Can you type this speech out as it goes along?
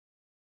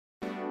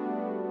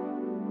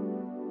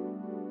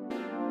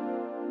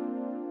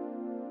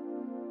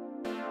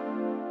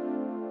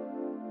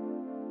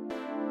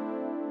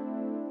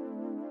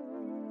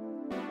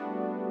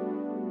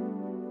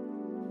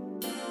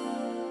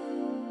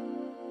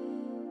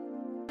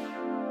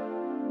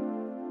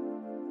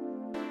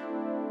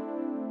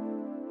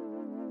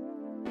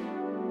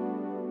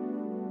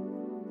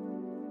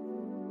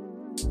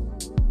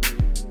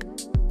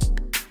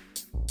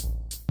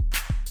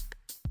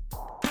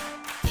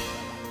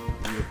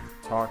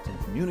talked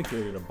and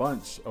communicated a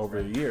bunch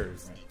over the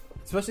years,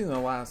 especially in the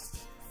last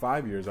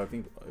 5 years. I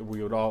think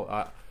we would all.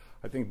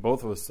 I think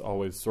both of us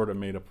always sort of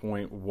made a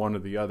point, one or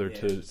the other,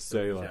 to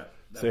say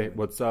say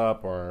what's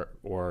up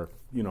or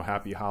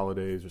happy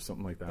holidays or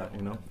something like that.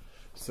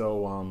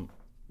 So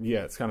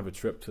it's kind of a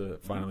trip to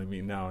finally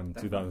meet now in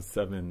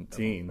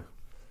 2017.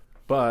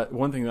 But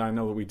one thing that I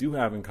know that we do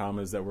have in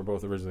common is that we're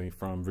both originally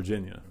from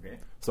Virginia. Okay.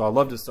 So I'd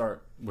love to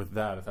start with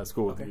that, if that's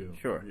cool with you.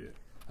 Sure. Yeah.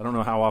 I don't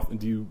know how often.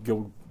 Do you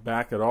go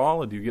back at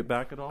all, or do you get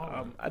back at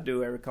all? I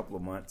do every couple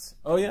of months.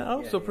 Oh, yeah?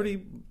 Oh, so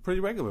pretty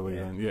regularly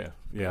then. Yeah.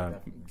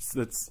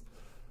 It's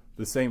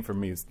the same for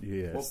me.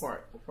 Yes.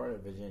 What part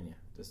of Virginia?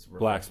 Just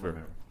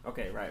Blacksburg.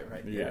 Okay, right.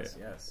 Yeah.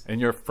 Yes.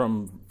 And you're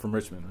from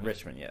Richmond, right?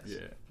 Richmond, yes.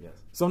 Yeah. Yes.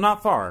 So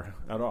not far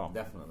at all.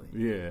 Definitely.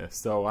 Yeah.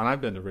 So, and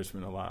I've been to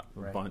Richmond a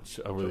bunch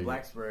over the years.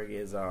 Blacksburg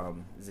is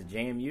it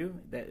JMU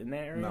in that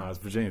area? No, it's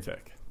Virginia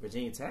Tech.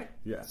 Virginia Tech?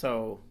 Yeah.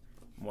 So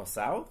more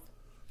south?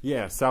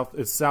 Yeah, south.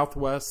 It's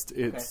southwest.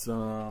 It's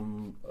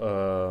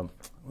let's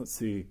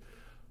see.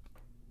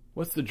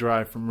 What's the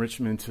drive from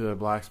Richmond to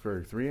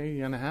Blacksburg?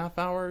 3.5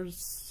 hours,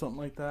 something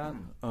like that.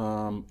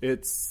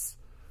 It's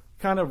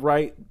kind of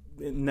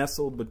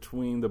nestled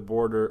between the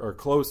border, or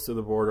close to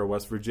the border,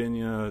 West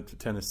Virginia to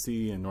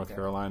Tennessee and North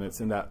Carolina.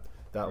 It's in that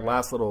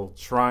last little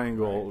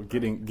triangle,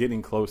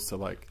 getting close to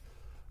like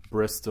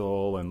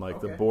Bristol and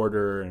the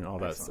border and all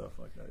that stuff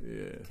like that.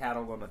 Yeah.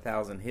 Cattle on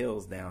 1,000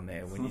 hills down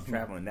there when you're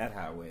traveling that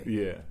highway.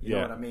 Yeah. You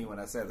know what I mean when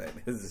I said that?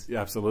 Yeah,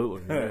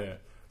 absolutely. Yeah.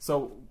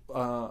 So,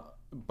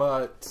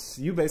 but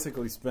you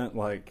basically spent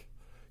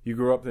you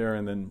grew up there,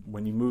 and then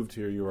when you moved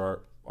here, you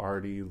were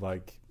already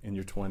in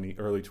your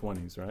early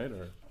 20s, right?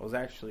 Or I was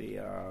actually,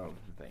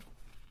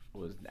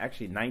 was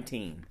actually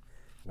 19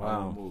 when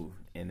I moved,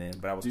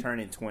 but I was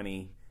turning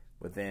 20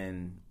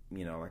 within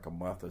a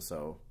month or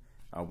so.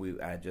 I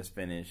had just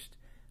finished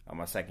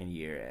my second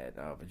year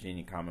at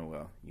Virginia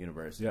Commonwealth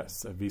University.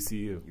 Yes, at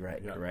VCU. You're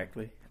right,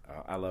 correctly.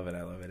 I love it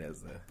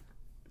as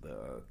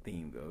the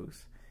theme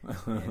goes.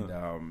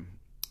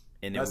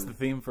 And that's the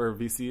theme for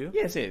VCU?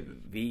 Yes,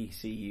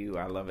 VCU.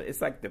 I love it.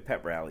 It's like the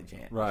pep rally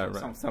chant. Right.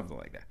 Something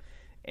like that.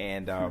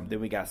 And then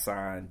we got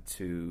signed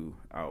to,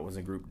 it was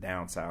a group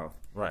down south.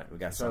 Right. We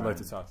got signed. I'd like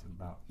to talk to them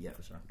about. Yeah,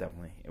 for sure.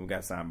 Definitely. And we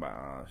got signed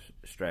by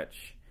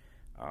Stretch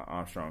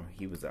Armstrong.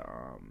 He was a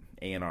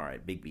A&R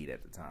at Big Beat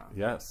at the time.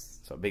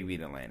 Yes. So Big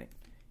Beat Atlantic.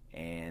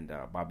 And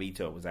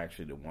Bobito was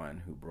actually the one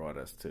who brought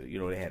us to,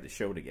 they had the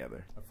show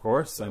together. Of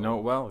course. So, I know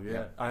it well,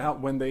 yeah. I helped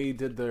when they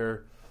did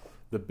the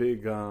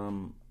big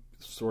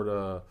sort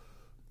of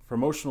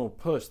promotional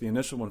push, the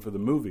initial one for the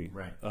movie.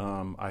 Right.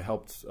 I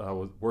helped,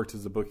 worked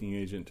as a booking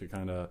agent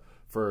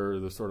for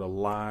the sort of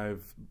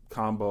live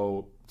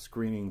combo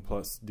screening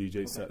plus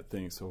DJ set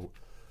thing. So,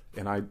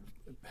 and I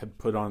had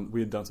we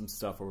had done some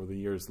stuff over the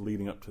years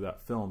leading up to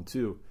that film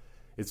too.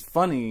 It's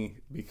funny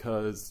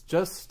because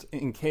just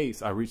in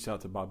case, I reached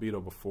out to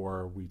Bobito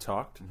before we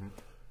talked,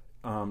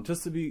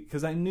 just to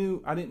because I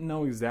didn't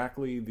know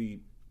exactly the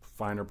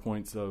finer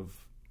points of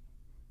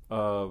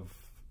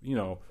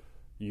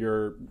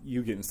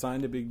you getting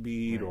signed to Big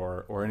Beat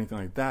or anything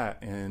like that,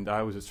 and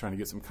I was just trying to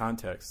get some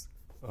context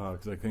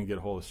because I couldn't get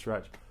a hold of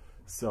Stretch.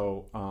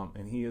 So,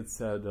 and he had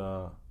said,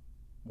 there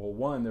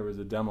was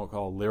a demo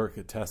called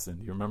Lyricatessen.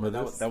 Do you remember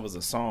this? That was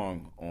a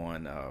song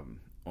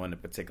on the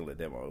particular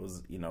demo. It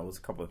was, it was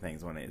a couple of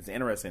things on it. It's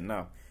interesting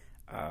enough.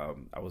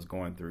 I was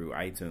going through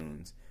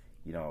iTunes,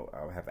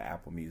 I have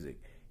Apple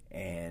Music,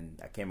 and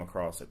I came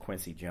across a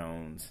Quincy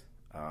Jones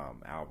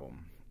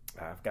album.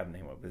 I forgot the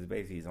name of it. But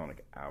basically, he's on an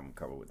album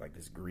cover with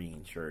this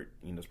green shirt.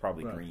 It's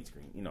probably green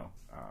screen,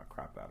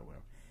 cropped out or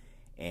whatever.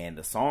 And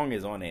the song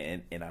is on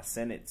it, and I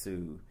sent it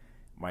to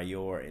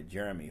Mayor and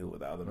Jeremy, who were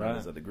the other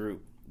members of the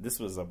group. This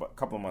was a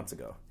couple of months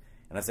ago.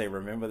 And I say,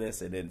 remember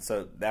this? And then,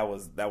 so that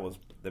was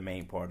the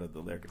main part of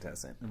the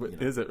Lyricatessen.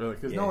 Is it really?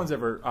 Because no one's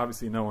ever,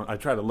 obviously no one, I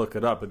try to look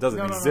it up. It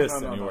doesn't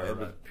exist anywhere. It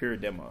was pure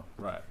demo.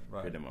 Right.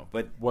 Pure demo.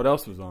 But what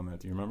else was on that?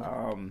 Do you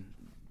remember?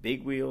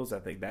 Big Wheels, I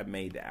think that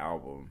made the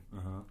album,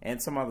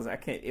 and some others. I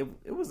can't.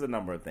 It was a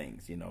number of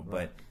things,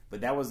 but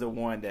that was the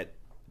one that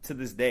to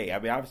this day. I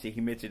mean, obviously he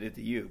mentioned it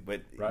to you,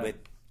 but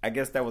I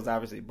guess that was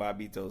obviously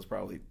Bobito's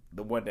probably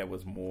the one that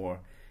was more.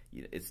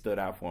 It stood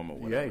out for him or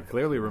whatever. Yeah, he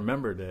clearly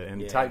rememred it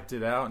and typed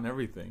it out and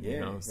everything.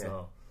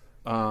 So.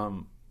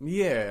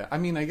 I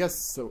mean, I guess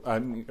so.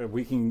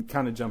 We can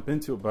kind of jump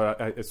into it,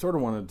 but I sort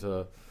of wanted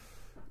to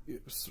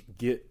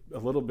get a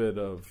little bit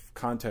of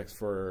context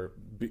for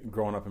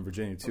growing up in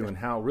Virginia too, and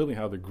how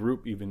the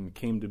group even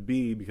came to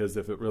be. Because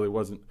if it really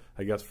wasn't,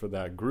 I guess, for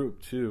that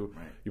group too,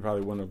 you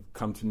probably wouldn't have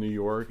come to New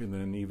York and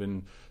then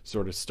even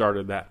sort of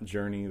started that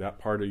journey, that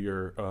part of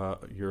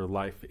your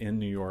life in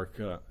New York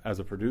as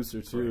a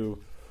producer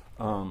too.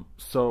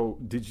 So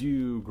did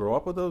you grow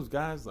up with those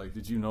guys?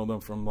 Did you know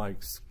them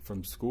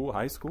from school,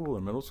 high school,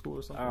 or middle school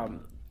or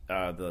something?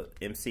 The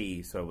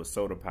MC, so it was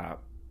Soda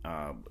Pop.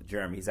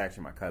 Jeremy, he's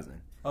actually my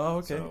cousin. Oh,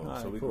 okay.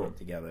 So we grew up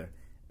together.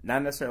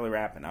 Not necessarily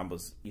rapping. I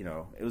was,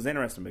 it was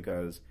interesting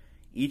because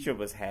each of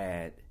us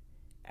had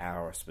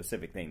our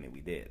specific thing that we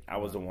did. I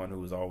was the one who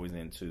was always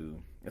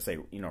into, let's say,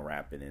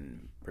 rapping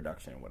and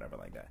production or whatever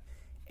like that.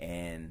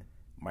 And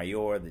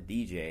Mayor, the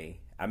DJ,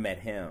 I met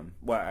him.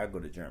 Well, I go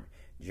to Jeremy.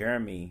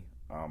 Jeremy,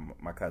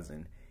 my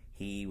cousin,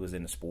 he was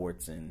into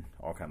sports and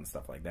all kinds of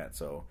stuff like that.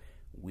 So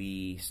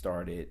we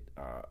started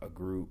a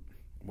group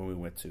when we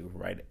went to,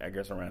 around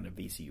the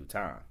VCU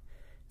time.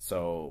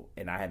 So,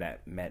 and I had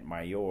met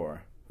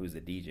Mayor, who's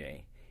a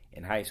DJ,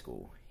 in high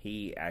school.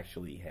 He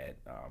actually had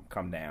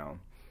come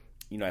down,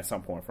 at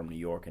some point from New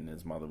York, and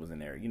his mother was in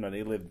there.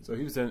 They lived. So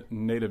he was a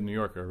native New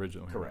Yorker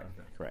originally.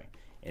 Correct.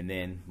 And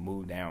then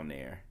moved down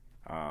there,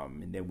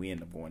 and then we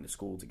ended up going to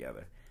school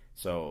together.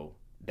 So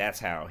that's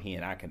how he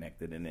and I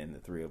connected, and then the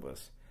three of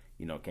us,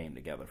 came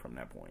together from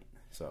that point.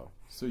 So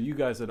you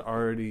guys had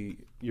already,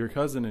 your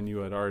cousin and you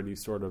had already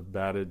sort of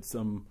batted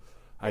some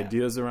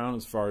ideas around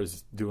as far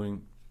as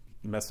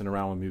messing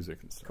around with music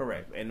and stuff.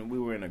 Correct. And we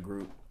were in a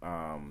group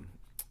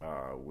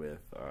with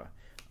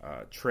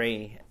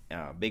Trey,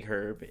 Big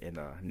Herb, and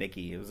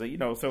Nikki. It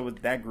was so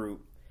with that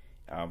group,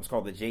 it was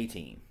called the J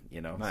Team.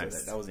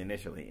 Nice. So that was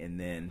initially, and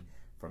then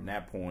from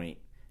that point,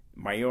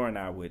 Mayor and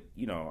I would,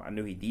 I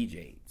knew he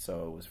DJ'd,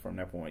 so it was from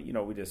that point,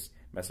 we just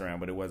messed around,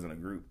 but it wasn't a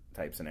group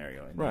type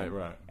scenario. And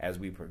right. As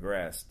we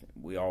progressed,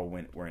 we all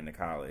were into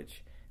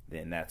college.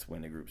 Then that's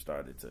when the group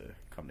started to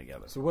come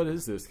together. So what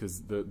is this?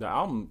 Because the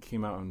album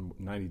came out in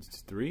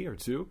 93 or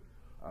 2?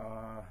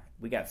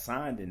 We got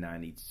signed in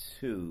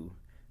 92,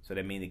 so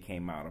that means it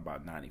came out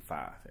about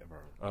 95.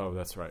 Oh,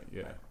 that's right,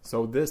 yeah.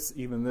 So this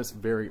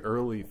very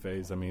early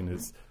phase,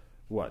 is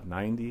what,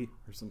 90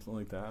 or something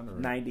like that? Or?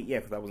 90, yeah,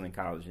 because I was in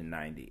college in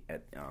 90,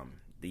 at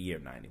the year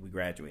of 90. We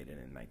graduated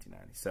in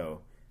 1990.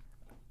 So,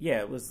 yeah,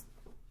 it was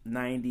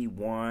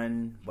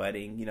 91,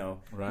 budding,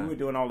 Right. We were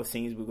doing all the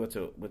scenes. We went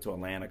to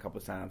Atlanta a couple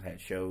of times,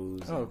 had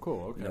shows. Oh,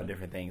 cool, okay.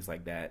 Different things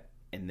like that.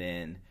 And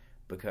then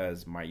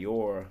because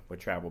Mayor would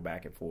travel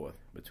back and forth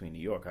between New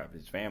York,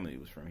 his family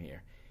was from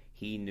here,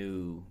 he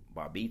knew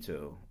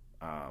Bobito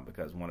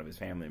because one of his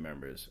family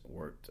members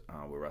worked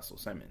with Russell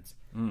Simmons.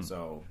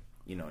 So,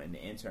 in the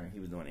he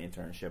was doing an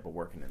internship or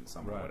working in the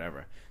summer or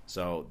whatever.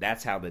 So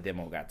that's how the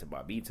demo got to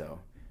Bobito,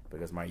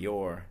 because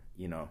Mayor,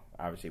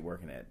 obviously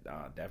working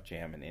at Def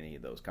Jam and any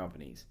of those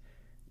companies,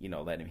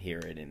 let him hear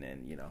it, and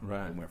then,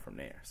 we went from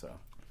there. So,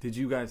 did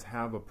you guys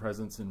have a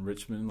presence in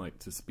Richmond, like,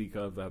 to speak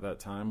of at that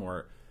time,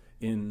 or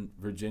in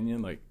Virginia?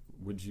 Like,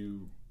 would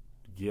you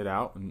get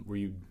out, and were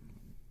you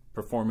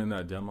performing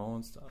that demo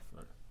and stuff?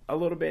 Or? A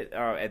little bit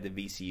at the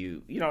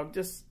VCU,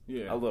 just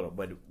a little,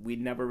 but we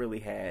never really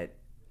had,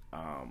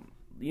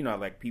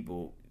 like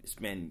people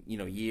spend,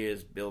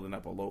 years building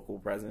up a local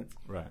presence.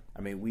 Right.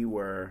 We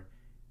were,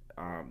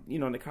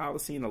 in the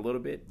college scene a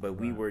little bit, but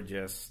we were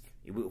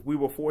we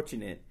were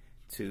fortunate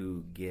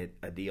to get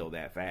a deal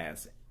that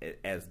fast,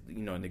 as,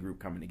 in the group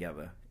coming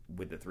together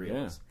with the three of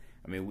us.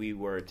 We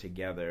were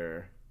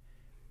together,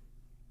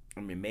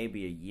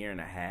 maybe a year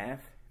and a half,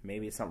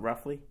 maybe something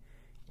roughly.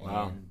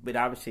 Wow. But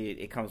obviously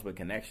it comes with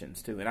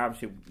connections too. And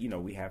obviously,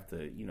 we have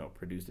to,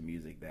 produce the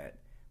music that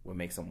will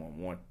make someone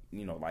want,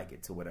 like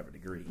it to whatever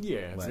degree.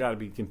 Yeah, it's got to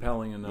be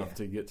compelling enough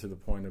to get to the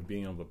point of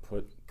being able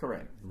to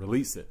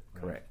release it.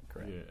 Correct.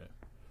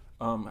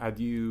 Yeah. Had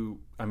you,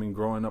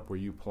 growing up, were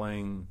you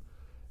playing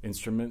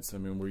instruments?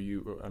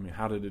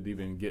 How did it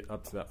even get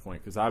up to that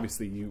point? Because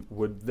obviously you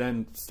would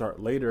then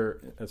start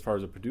later, as far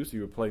as a producer,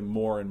 you would play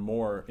more and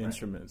more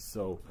instruments.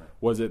 So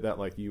was it that,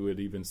 like, you had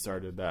even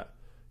started that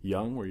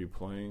young? Were you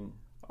playing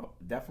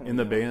definitely in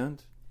the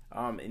band?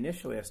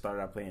 Initially, I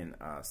started out playing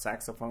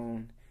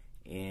saxophone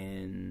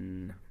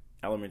in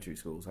elementary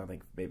school, so I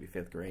think maybe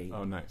 5th grade.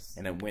 Oh, nice.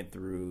 And then went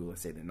through,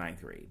 let's say, the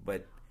 9th grade.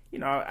 But,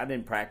 I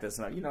didn't practice.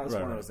 It's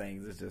one of those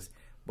things. It's just,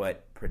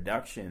 but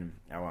production,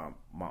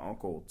 my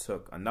uncle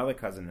took another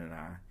cousin and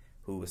I,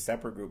 who was a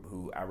separate group,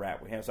 who I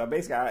rapped with him. So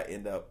basically,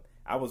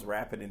 I was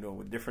rapping and doing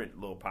with different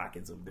little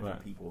pockets of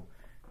different people,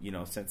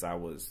 since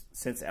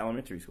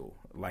elementary school.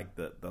 Like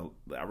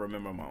I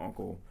remember my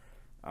uncle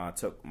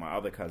took my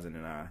other cousin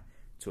and I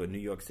to a New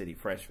York City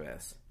Fresh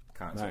Fest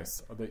concert.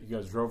 Nice. You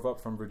guys drove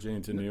up from Virginia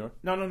to New York?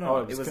 No.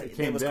 Oh, it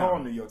was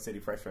called New York City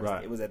Fresh Fest.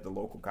 Right. It was at the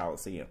local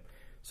Coliseum.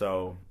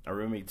 So I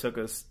remember he took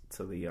us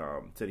to the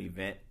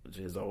event, which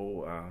is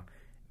old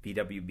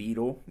VW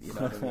Beetle. You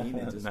know what I mean?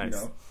 And just,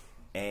 nice.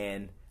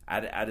 And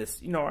I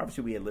just,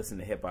 obviously we had listened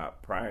to hip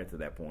hop prior to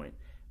that point,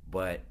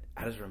 but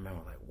I just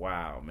remember, like,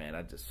 wow, man,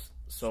 I just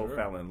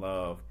fell in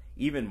love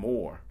even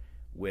more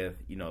with,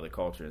 the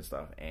culture and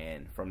stuff.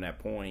 And from that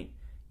point,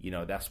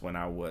 that's when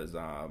I was,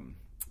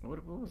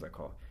 what was I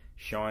called?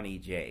 Shawn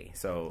J.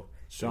 So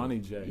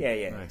Shawn J.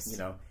 Yeah. Nice.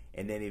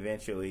 And then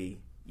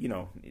eventually,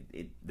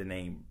 the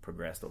name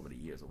progressed over the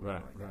years or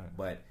whatever like that.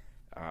 But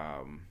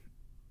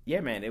yeah,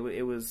 man, it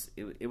was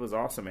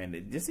awesome,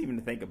 man. Just even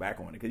to think back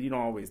on it, because you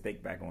don't always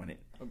think back on it.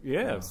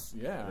 Yes,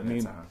 yeah.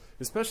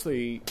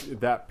 Especially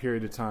that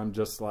period of time,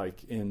 just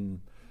like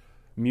in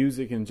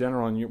music in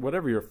general, and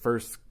whatever your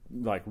first,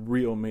 like,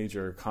 real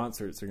major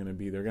concerts are going to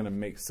be, they're going to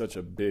make such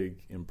a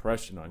big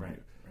impression on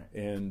you.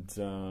 And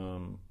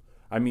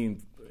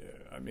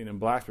in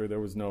Blacksburg, there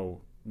was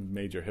no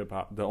major hip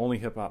hop. The only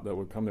hip hop that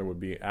would come there would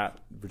be at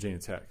Virginia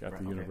Tech at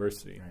the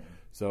university. Right.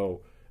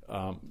 So.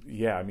 I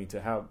mean,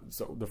 to have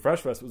the Fresh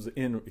Fest was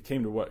it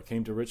came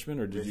to Richmond,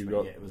 or did you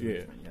go? Yeah, it was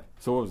Richmond. Yeah.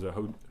 So what was it,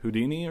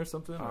 Houdini or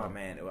something? Oh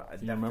man,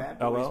 the Fat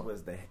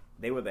Boys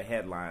they were the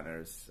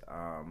headliners.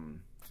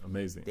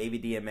 Amazing.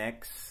 David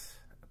DMX,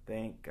 I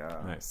think.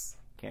 Nice.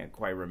 Can't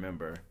quite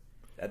remember.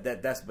 But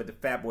the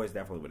Fat Boys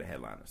definitely were the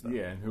headliners. Though.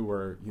 Yeah, and who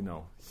were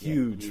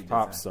huge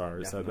pop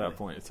stars at that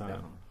point in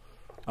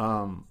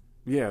time.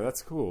 Yeah,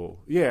 that's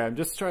cool. Yeah, I'm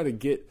just trying to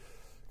get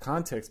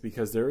context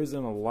because there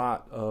isn't a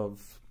lot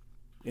of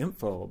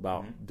info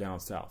about down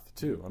south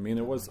too. I mean,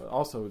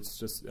 it's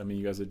just, I mean,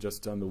 you guys had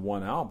just done the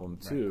one album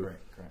too,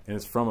 correct. And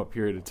it's from a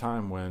period of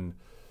time when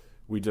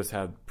we just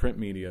had print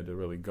media to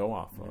really go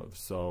off of.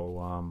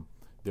 So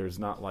there's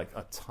not like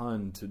a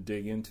ton to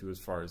dig into as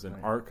far as an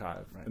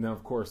archive. And then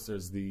of course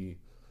there's the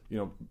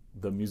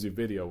the music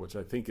video, which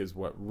I think is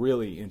what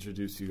really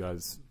introduced you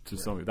guys to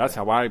something. That's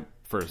how I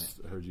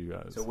first heard you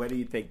guys. So where do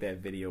you think that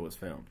video was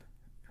filmed?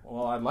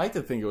 Well, I'd like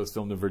to think it was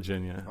filmed in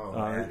Virginia. Oh,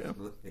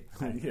 absolutely.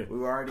 We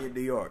were already in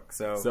New York.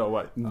 So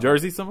what,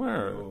 Jersey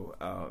somewhere?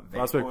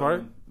 Prospect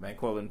Park? Van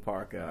Cortlandt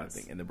Park, I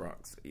think, in the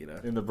Bronx.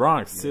 In the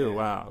Bronx, too.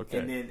 Wow, okay.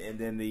 And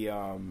then the,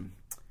 I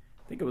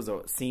think it was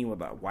a scene with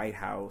the White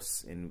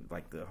House and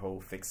like the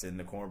whole fixing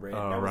the cornbread.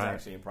 That was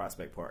actually in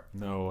Prospect Park.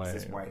 No way.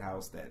 It's this White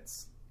House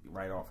that's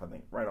right off of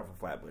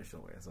Flatbush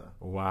somewhere. So.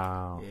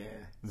 Wow. Yeah.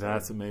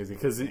 That's amazing.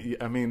 Because,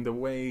 I mean, the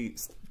way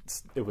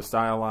it was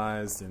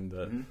stylized and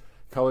the...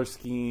 color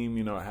scheme,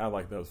 it had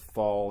like those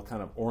fall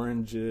kind of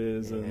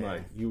oranges, and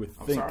like you would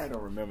think. I'm sorry I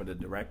don't remember the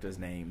director's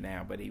name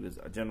now, but he was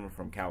a gentleman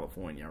from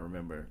California. I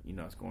remember,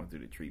 us going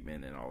through the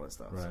treatment and all that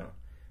stuff. Right.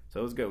 So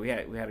it was good. We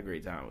had a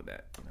great time with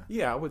that.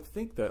 Yeah, I would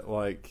think that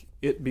like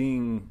it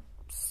being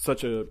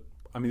such a.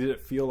 I mean, did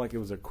it feel like it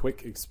was a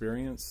quick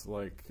experience,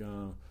 like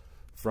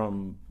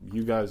from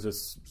you guys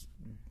just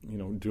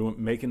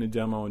making a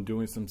demo and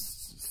doing some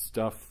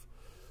stuff.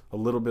 A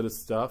little bit of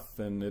stuff,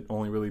 and it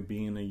only really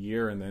being a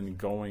year, and then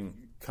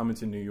coming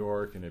to New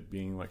York, and it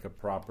being like a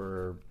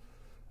proper,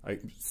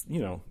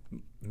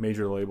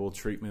 major label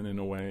treatment in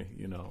a way,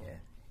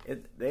 Yeah.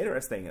 The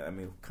interesting, I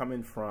mean,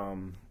 coming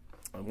from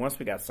once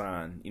we got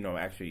signed,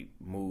 actually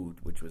moved,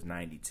 which was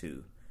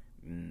 '92,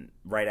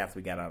 right after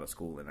we got out of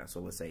school, and so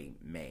let's say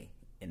May,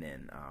 and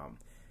then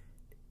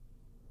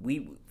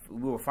we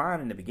were fine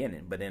in the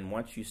beginning, but then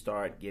once you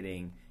start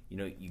getting,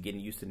 you're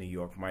getting used to New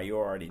York. You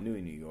already knew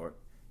New York.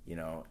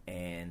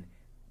 And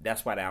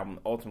that's why the album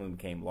ultimately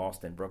became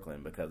Lost in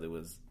Brooklyn, because it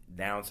was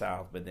down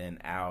south, but then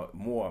out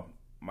more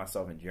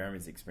myself and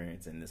Jeremy's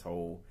experience in this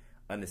whole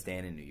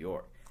understanding New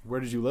York. Where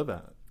did you live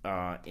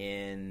at?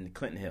 In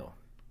Clinton Hill.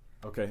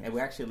 Okay. And we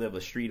actually lived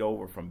a street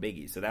over from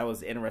Biggie. So that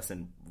was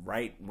interesting.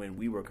 Right when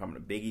we were coming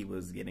to Biggie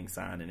was getting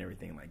signed and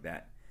everything like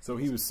that. So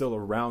he was still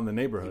around the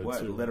neighborhood,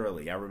 too.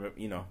 Literally. I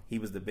remember, he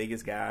was the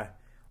biggest guy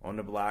on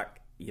the block,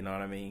 you know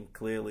what I mean?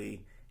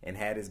 Clearly. And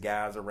had his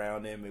guys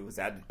around him. It was,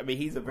 I mean,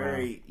 he's a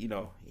very,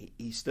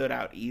 he stood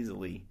out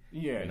easily.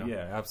 Yeah,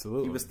 yeah,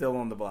 absolutely. He was still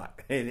on the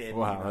block.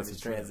 Wow, that's his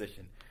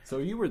transition. So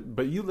did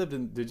you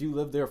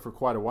live there for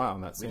quite a while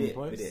in that same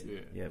place? We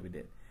did. Yeah, we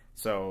did.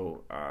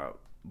 So,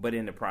 but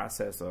in the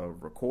process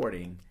of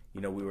recording,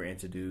 we were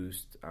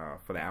introduced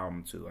for the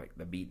album to like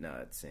the Beat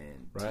Nuts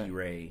and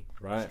T-Ray.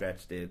 Right.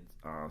 Stretch did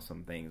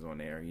some things on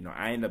there.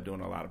 I ended up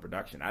doing a lot of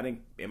production.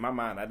 In my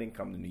mind, I didn't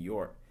come to New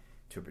York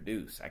to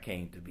produce. I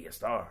came to be a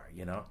star,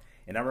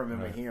 And I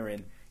remember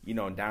hearing,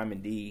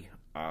 Diamond D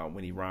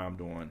when he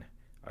rhymed on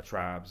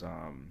Tribe's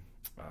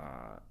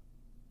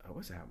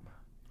what's that?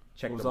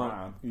 Check the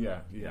Rhyme.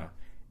 Yeah.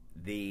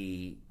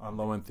 On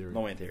Low End Theory.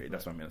 Low End Theory,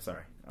 that's what I meant,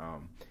 sorry.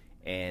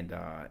 And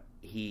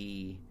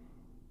he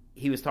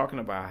was talking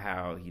about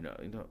how,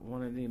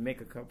 wanted to make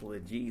a couple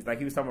of G's. Like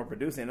he was talking about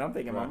producing, and I'm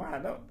thinking in my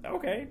mind,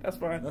 okay, that's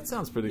fine. That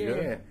sounds pretty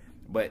good. Yeah.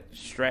 But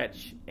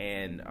Stretch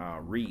and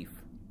Reef,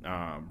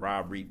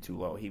 Rob Reef Too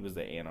Low, he was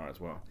the A&R as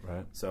well.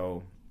 Right.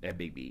 So that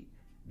Big Beat,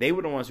 they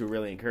were the ones who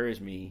really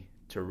encouraged me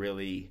to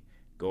really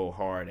go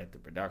hard at the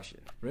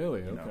production.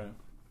 Really? Okay.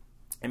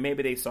 And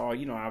maybe they saw,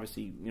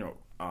 obviously,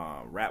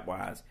 rap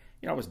wise,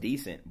 I was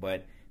decent,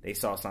 but they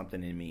saw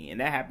something in me, and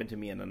that happened to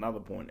me at another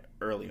point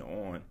early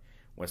on,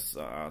 was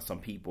some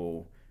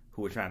people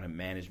who were trying to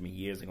manage me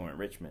years ago in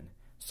Richmond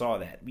saw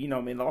that.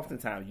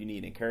 Oftentimes you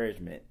need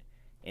encouragement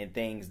in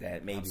things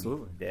that maybe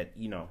that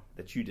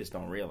you just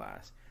don't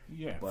realize.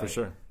 Yeah, but, for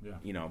sure.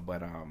 Yeah.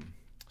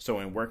 So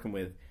in working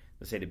with,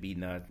 let's say, the Beat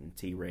Nuts and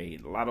T-Ray,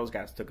 a lot of those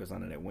guys took us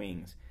under their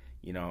wings,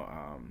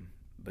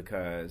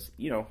 because,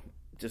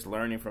 just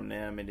learning from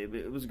them, and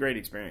it was a great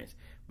experience.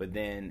 But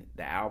then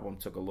the album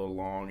took a little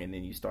long, and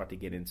then you start to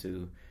get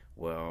into,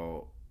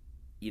 I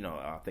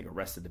think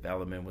Arrested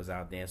Development was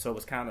out there. So it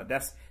was kind of,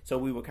 so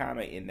we were kind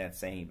of in that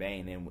same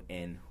vein,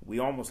 and we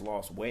almost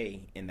lost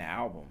way in the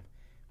album,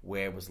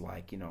 where it was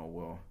like,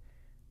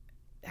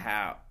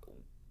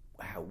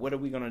 what are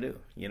we gonna do?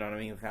 You know what I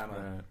mean? Kind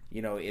of,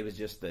 it was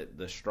just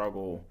the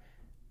struggle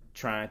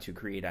trying to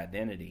create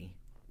identity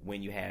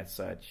when you had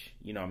such,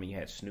 you know, I mean, you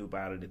had Snoop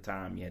out at the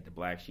time, you had the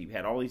Black Sheep, you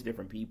had all these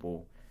different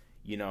people,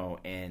 you know,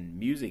 and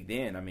music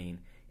then, I mean,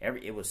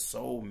 it was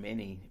so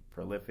many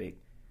prolific,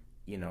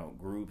 you know,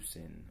 groups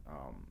and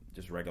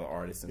just regular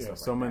artists and stuff like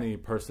that. So many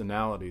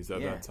personalities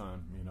at that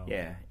time, you know.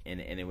 Yeah, and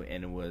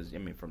it was, I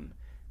mean, from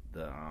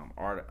the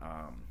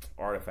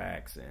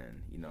Artifacts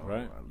and, you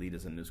know,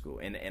 Leaders in New School.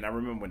 And I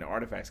remember when the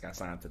Artifacts got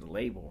signed to the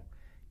label,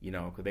 you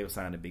know, because they were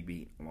signed to Big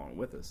Beat along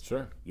with us.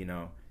 Sure. You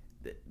know,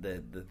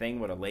 the thing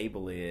with a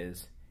label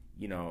is,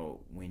 you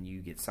know, when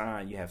you get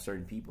signed, you have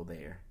certain people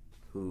there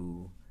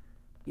who,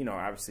 you know,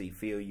 obviously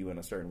feel you in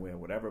a certain way or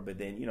whatever, but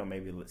then, you know,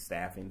 maybe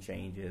staffing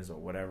changes or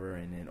whatever,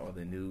 and then, or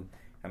the new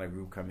kind of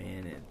group come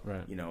in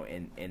and, you know,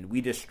 and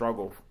we just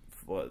struggled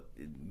for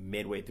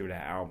midway through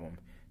that album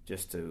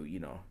just to,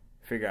 you know,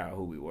 figure out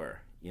who we were,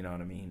 you know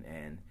what I mean?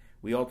 And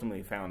we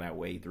ultimately found that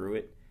way through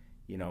it,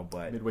 you know,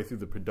 but midway through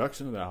the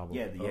production of the album.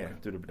 Yeah,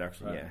 through the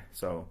production,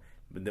 So,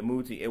 but the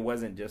mood, it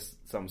wasn't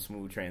just some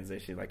smooth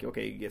transition. Like,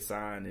 okay, you get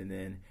signed, and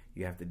then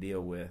you have to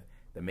deal with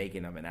the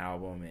making of an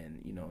album,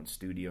 and, you know, in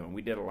studio. And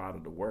we did a lot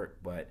of the work,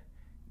 but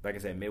like I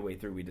said, midway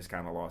through, we just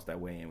kind of lost that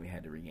way, and we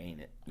had to regain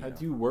it.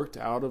 Had you worked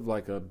out of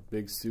like a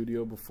big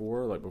studio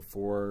before, like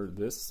before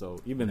this? So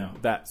even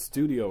that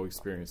studio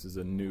experience is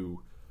a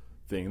new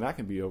thing. That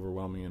can be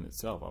overwhelming in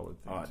itself, I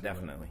would think. Oh,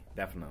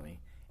 definitely.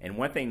 And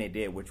one thing they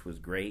did, which was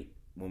great,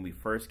 when we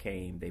first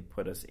came, they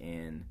put us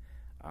in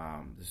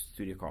the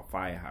studio called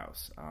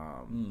Firehouse.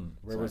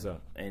 Where was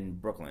that? In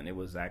Brooklyn. It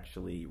was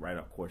actually right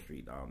up Court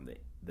Street.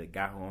 The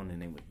guy who owned the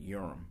name was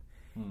Urim.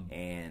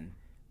 And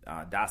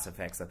DOS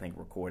Effects, I think,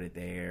 recorded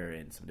there,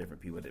 and some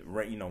different people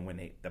that, you know,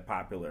 when the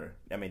popular,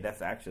 I mean,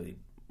 that's actually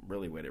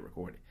really where they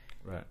recorded.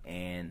 Right.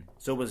 And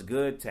so it was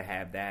good to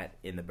have that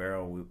in the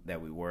barrel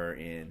that we were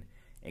in,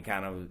 and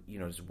kind of, you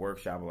know, just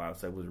workshop a lot.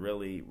 So it was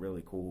really,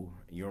 really cool.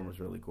 Urim was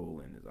really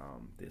cool, and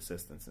the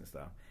assistants and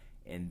stuff.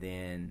 And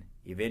then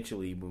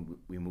eventually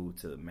we moved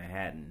to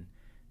Manhattan,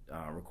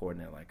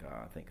 recording at like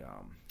I think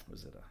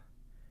was it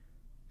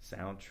a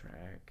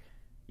Soundtrack?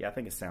 Yeah, I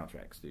think it's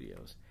Soundtrack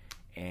Studios,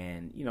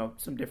 and, you know,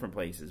 some different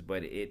places.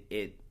 But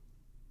it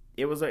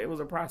was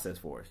a process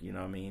for us, you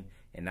know what I mean?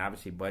 And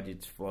obviously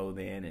budgets flowed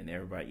in, and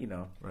everybody, you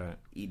know,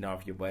 eating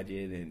off your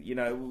budget, and, you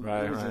know,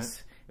 it was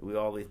just, we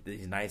all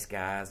these nice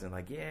guys, and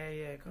like,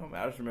 yeah, come on.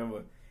 I just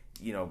remember,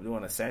 you know,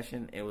 doing a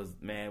session. It was,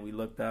 man, we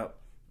looked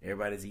up,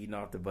 everybody's eating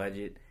off the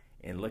budget,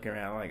 and looking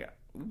around like,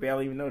 we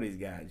barely even know these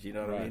guys, you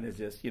know what I mean? It's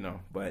just, you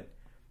know, but,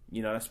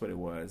 you know, that's what it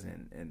was,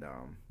 and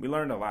we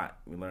learned a lot.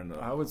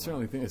 I would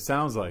certainly think it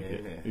sounds like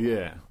it.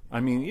 Yeah. I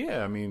mean,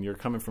 you're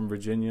coming from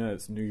Virginia.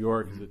 It's New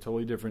York. It's a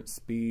totally different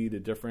speed, a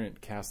different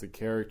cast of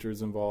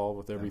characters involved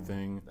with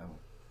everything.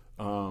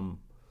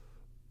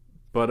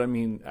 But I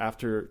mean,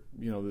 after,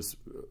 you know,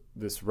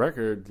 this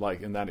record,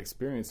 like, in that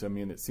experience, I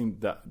mean, it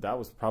seemed that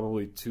was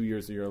probably 2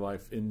 years of your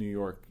life in New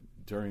York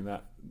during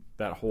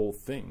that whole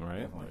thing,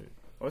 right? Like,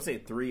 I would say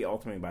 3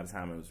 ultimately by the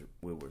time it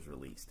was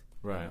released.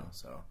 Right. You know,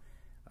 so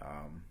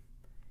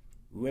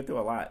we went through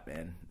a lot,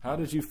 man. How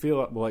did you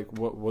feel? Like,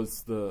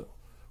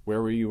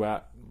 where were you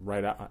at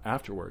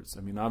afterwards?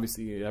 I mean,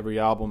 obviously every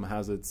album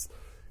has its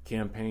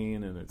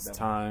campaign and its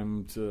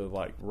time to,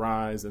 like,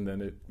 rise, and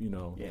then it, you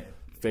know,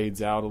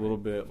 fades out a little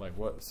bit. Like,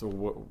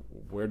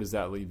 where does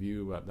that leave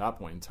you at that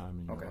point in time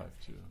in your life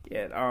too?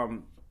 Yeah.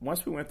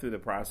 Once we went through the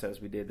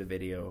process, we did the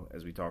video,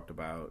 as we talked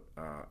about.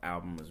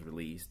 Album was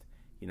released.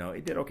 You know,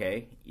 it did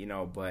okay. You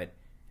know, but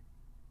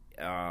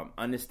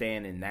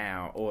understanding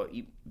now, or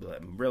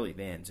really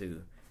then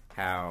too,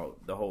 how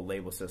the whole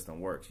label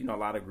system works. You know, a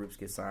lot of groups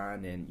get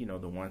signed, and, you know,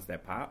 the ones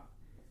that pop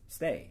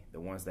stay. The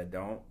ones that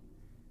don't,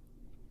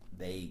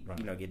 they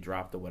you know, get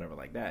dropped or whatever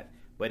like that.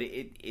 But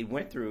it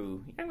went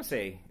through, I'm gonna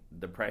say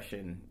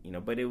depression, you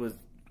know, but it was,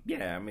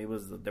 I mean, it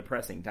was a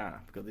depressing time,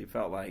 because it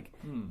felt like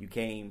you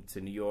came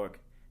to New York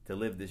to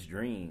live this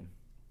dream,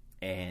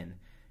 and,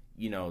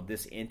 you know,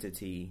 this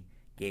entity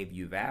gave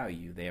you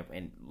value there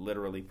and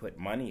literally put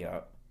money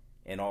up,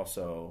 and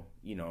also,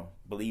 you know,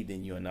 believed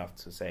in you enough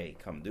to say,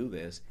 come do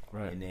this.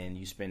 Right. And then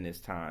you spend this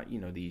time, you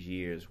know, these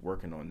years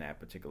working on that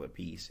particular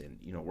piece, and,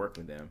 you know, work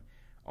with them,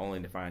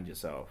 only to find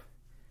yourself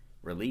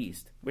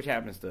released, which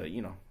happens to,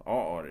 you know,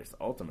 all artists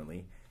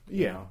ultimately.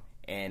 You know,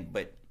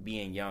 but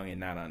being young and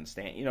not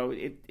understand, you know,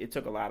 it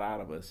took a lot out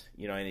of us,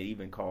 you know, and it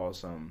even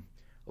caused a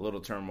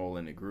little turmoil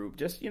in the group.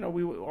 Just, you know,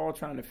 we were all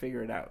trying to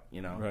figure it out,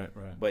 you know.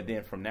 Right. But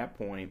then from that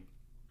point,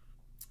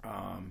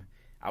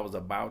 I was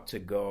about to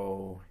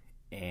go,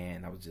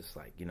 and I was just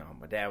like, you know,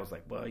 my dad was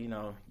like, well, you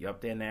know, you're up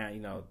there now, you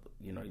know,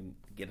 you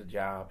get a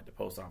job at the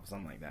post office,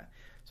 something like that.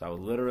 So I was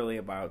literally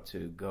about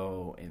to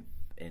go, and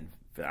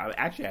I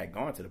actually had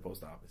gone to the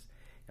post office,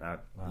 and I,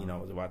 you know,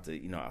 was about to,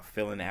 you know,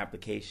 fill in the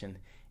application,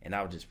 and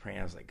I was just praying.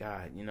 I was like,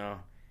 God, you know,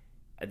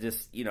 I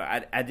just, you know,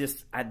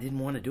 I didn't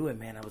want to do it,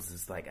 man. I was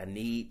just like, I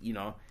need, you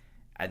know,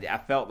 I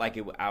felt like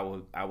I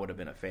would have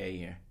been a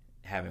failure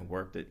having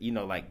worked it, you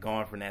know, like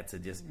gone from that to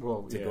just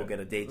go get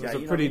a day job. It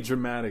was a pretty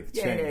dramatic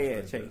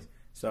change. Change.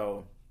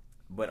 So,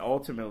 but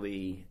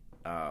ultimately,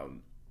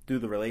 through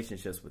the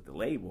relationships with the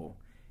label,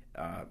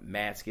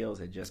 Mad Skills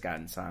had just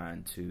gotten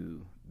signed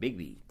to Big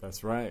Beat.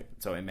 That's right.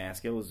 So, and Mad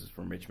Skills is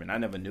from Richmond. I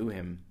never knew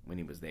him when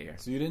he was there.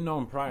 So you didn't know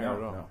him prior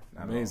at all? No,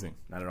 not amazing.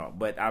 Not at all.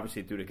 But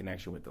obviously through the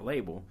connection with the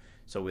label.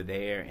 So we're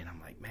there, and I'm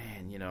like,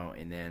 man,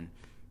 and then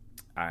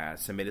I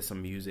submitted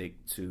some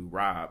music to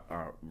Rob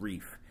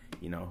Reef,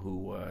 who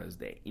was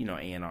the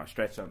A&R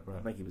Stretch. I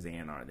think he was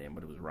A&R then,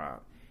 but it was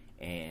Rob.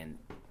 And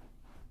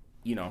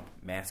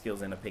Mad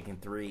Skills ended up picking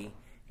 3,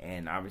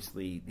 and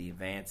obviously the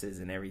advances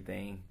and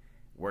everything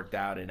worked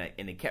out, and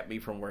it kept me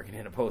from working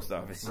in the post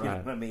office. You know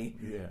what I mean?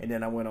 Yeah. And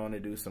then I went on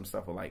to do some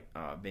stuff with like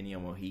Benio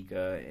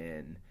Mojica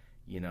and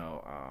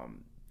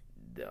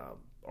the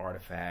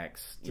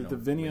Artifacts. Did the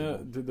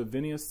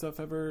Vinia stuff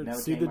ever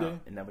see the day?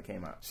 It never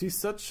came out.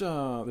 She's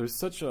there's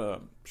such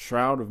a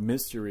shroud of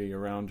mystery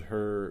around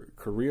her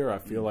career, I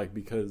feel like,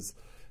 because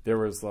there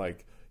was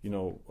like,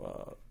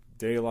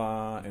 De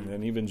La, and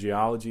then even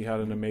Geology had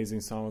an amazing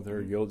song with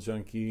her, Guilt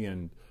Junkie,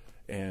 and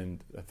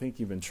I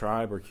think even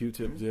Tribe or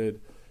Q-Tip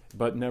did,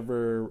 but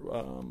never,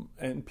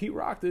 and Pete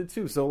Rock did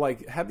too. So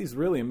like, had these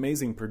really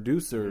amazing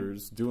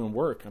producers doing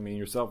work. I mean,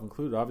 yourself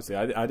included, obviously.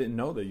 I didn't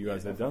know that you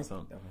guys had done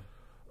something.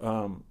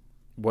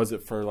 Was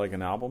it for like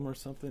an album or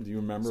something? Do you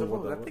remember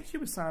what that was? I think she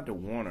was signed to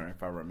Warner,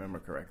 if I remember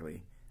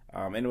correctly.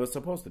 And it was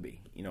supposed to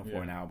be,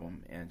 for an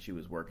album, and she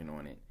was working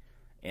on it.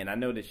 And I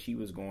know that she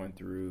was going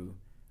through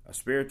a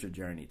spiritual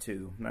journey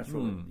too. I'm not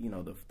sure,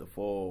 the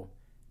full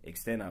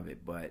extent of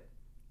it, but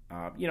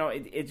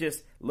it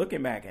just,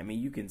 looking back, I mean,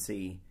 you can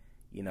see,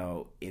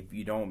 if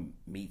you don't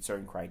meet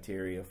certain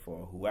criteria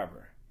for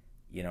whoever,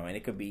 and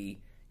it could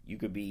be, you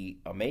could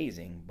be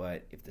amazing,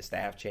 but if the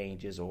staff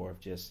changes or if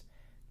just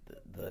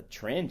the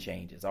trend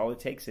changes, all it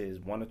takes is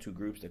 1 or 2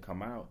 groups to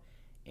come out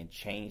and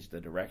change the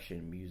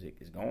direction music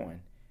is going.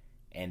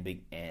 And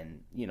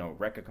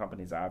record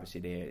companies,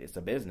 obviously, it's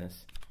a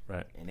business,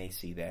 right? And they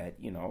see that,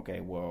 okay,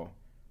 well,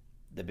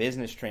 the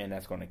business trend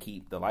that's going to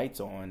keep the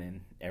lights on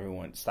and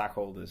everyone,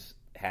 stockholders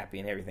happy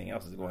and everything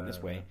else is going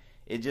this way.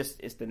 Right.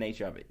 It's the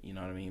nature of it, you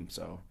know what I mean?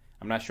 So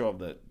I'm not sure of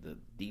the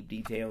deep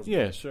details.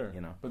 Yeah, sure.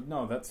 But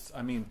no,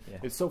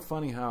 it's so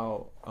funny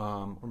how,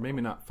 or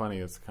maybe not funny,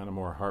 it's kind of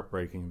more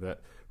heartbreaking that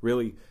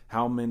really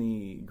how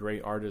many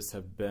great artists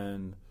have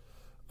been,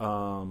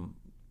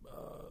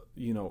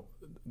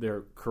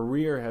 their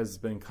career has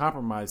been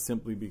compromised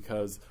simply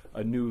because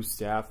a new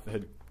staff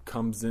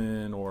comes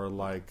in, or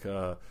like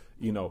a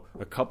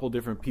couple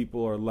different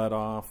people are let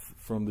off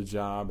from the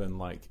job, and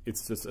like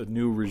it's just a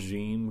new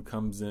regime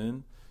comes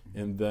in,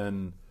 and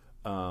then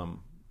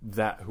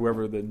that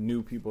whoever the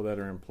new people that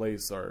are in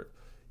place are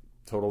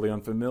totally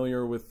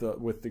unfamiliar with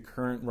the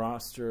current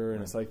roster,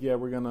 and it's like, yeah,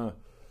 we're gonna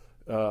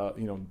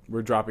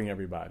we're dropping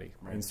everybody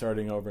and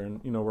starting over,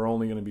 and we're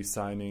only going to be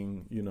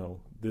signing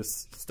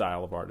this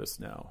style of artist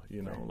now.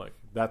 Like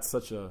that's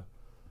such a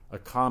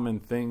common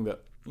thing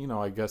that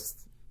I guess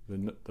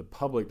the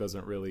public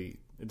doesn't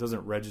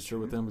register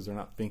with them because they're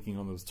not thinking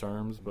on those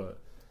terms. But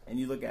and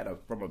you look at it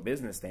from a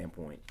business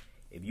standpoint,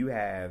 if you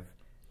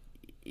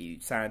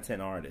sign 10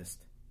 artists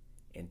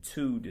and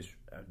 2 just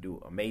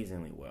do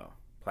amazingly well,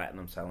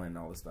 platinum selling and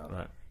all this stuff,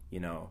 right.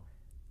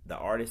 The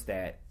artists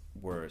that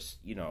were,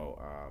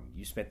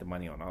 you spent the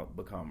money on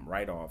become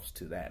write-offs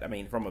to that. I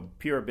mean, from a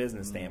pure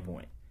business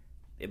standpoint,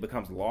 it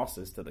becomes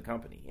losses to the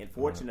company. And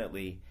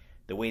fortunately,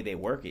 the way they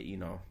work it,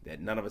 that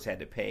none of us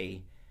had to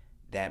pay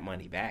that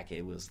money back.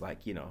 It was like,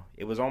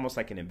 it was almost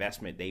like an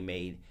investment they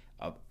made,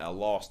 a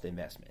lost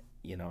investment,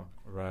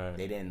 Right.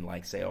 They didn't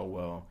like say, oh,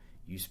 well,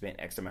 you spent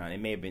X amount.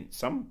 It may have been,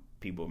 some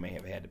people may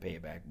have had to pay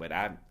it back, but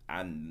I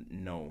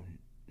know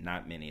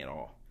not many at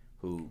all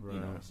who,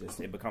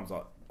 it becomes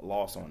a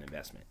loss on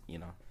investment,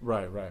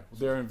 Right.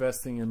 They're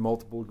investing in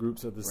multiple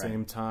groups at the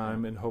same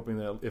time and hoping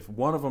that if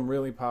one of them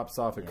really pops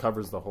off, it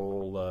covers the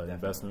whole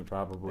investment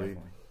probably.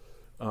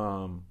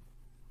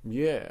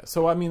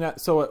 So I mean,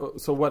 so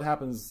what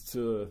happens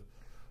to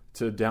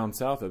down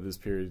south at this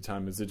period of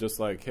time? Is it just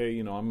like, hey,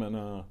 I'm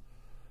gonna,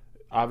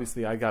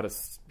 obviously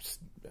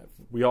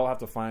we all have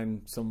to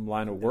find some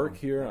line of work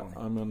here.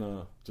 I'm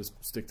gonna just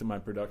stick to my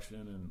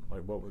production, and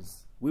like, what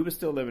was? We were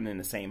still living in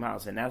the same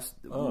house, and that's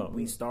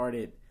we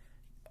started.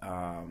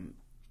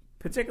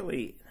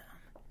 Particularly,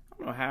 I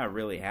don't know how it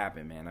really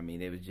happened, man. I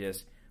mean, it was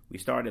just we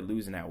started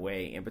losing that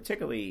way, and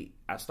particularly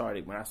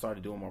when I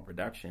started doing more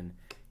production.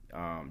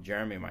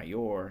 Jeremy and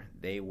Mayor,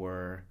 they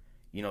were,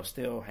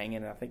 still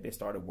hanging. I think they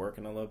started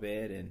working a little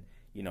bit, and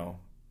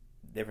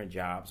different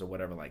jobs or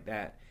whatever like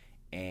that.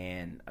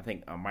 And I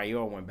think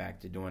Mayor went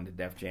back to doing the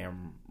Def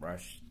Jam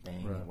Rush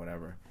thing or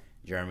whatever.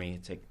 Jeremy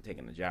had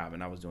taken the job,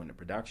 and I was doing the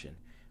production.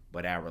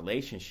 But our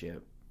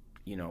relationship,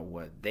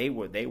 what they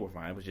were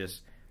fine. It was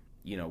just,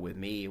 with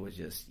me, it was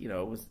just,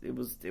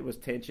 it was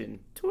tension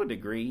to a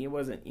degree. It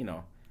wasn't,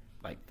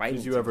 like fighting.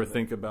 Did you ever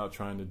think about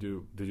did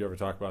you ever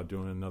talk about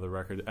doing another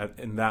record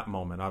in that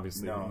moment?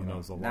 Obviously, it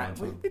was a long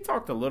time. We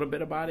talked a little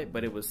bit about it,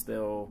 but it was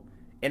still,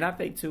 and I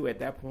think too, at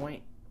that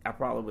point, I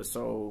probably was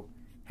so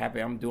happy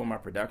I'm doing my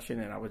production,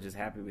 and I was just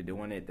happy with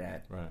doing it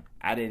that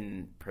I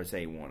didn't per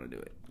se want to do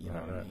it. You know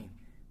what I mean?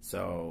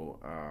 So,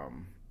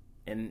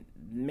 and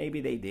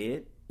maybe they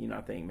did, you know,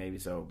 I think maybe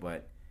so,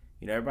 but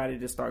you know, everybody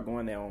just started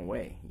going their own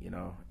way, you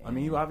know. And I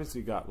mean, you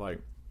obviously got like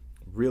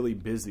really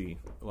busy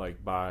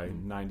like by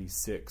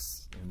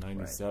 96 and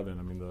 97.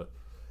 I mean,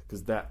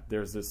 because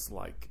there's this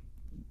like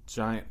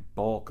giant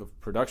bulk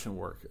of production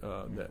work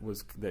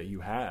that you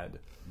had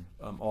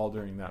all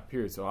during that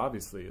period. So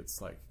obviously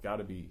it's like got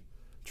to be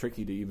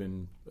tricky to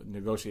even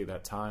negotiate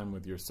that time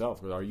with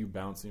yourself. Are you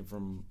bouncing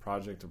from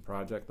project to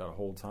project that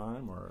whole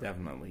time? Or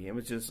definitely, it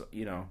was just,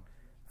 you know,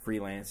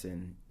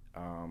 freelancing,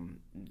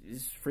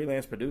 just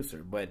freelance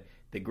producer. But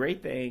the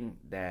great thing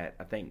that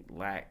I think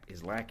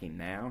is lacking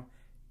now,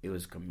 it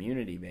was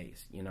community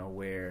based, you know,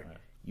 where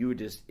you would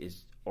just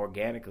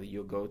organically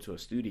you'll go to a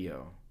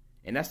studio.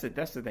 And that's the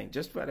thing.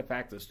 Just by the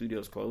fact of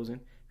studios closing,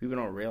 people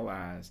don't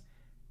realize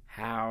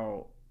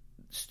how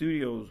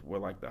studios were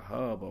like the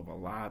hub of a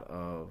lot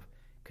of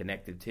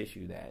connective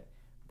tissue that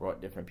brought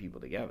different people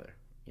together.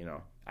 You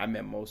know, I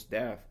met Mos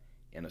Def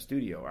in a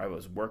studio. I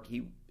was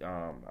working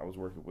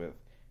with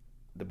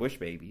the Bush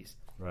Babies,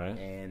 right?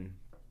 And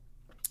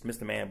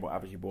Mr. Man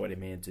obviously brought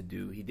him in to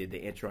do. He did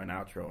the intro and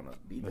outro on a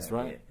beat. That's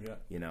right. Yeah.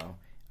 You know,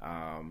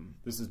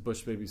 this is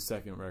Bush Baby's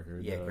second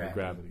record. Yeah,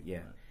 Gravity. Yeah,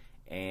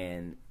 right.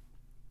 And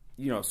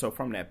you know, so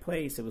from that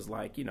place, it was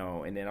like, you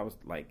know, and then I was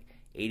like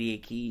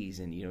 88 keys,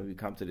 and you know, we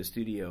come to the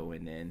studio,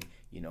 and then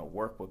you know,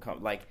 work would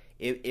come. Like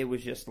it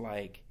was just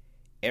like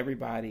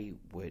everybody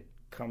would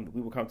come.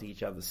 We would come to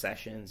each other's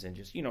sessions, and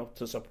just, you know,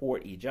 to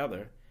support each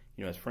other,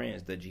 you know, as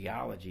friends, the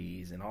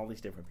Geologies and all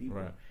these different people,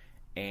 right.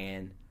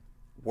 And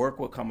work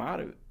would come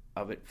out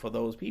of it for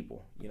those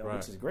people, you know,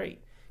 which is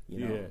great. You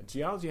know? Yeah,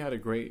 Geology had a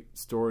great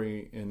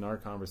story in our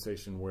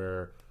conversation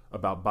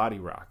about Body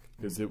Rock,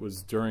 because it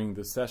was during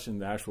the session,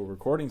 the actual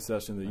recording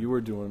session that you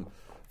were doing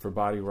for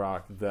Body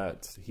Rock,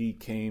 that he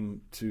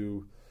came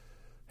to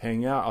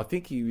hang out. I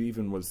think he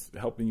even was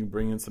helping you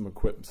bring in some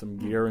equipment, some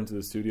gear into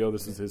the studio.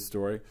 This is his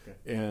story.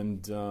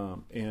 And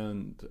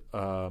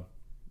the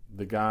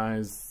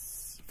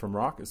guys from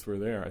Raucous were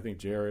there. I think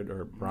Jared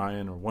or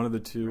Brian or one of the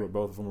two or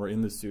both of them were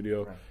in the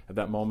studio at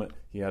that moment.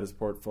 He had his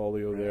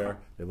portfolio there.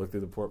 They looked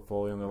at the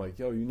portfolio and they're like,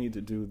 "Yo, you need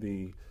to do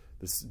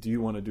do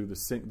you want to do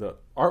the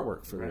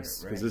artwork for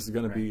this? Because this is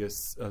going to be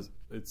it's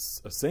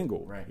a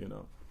single, you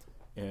know."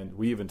 And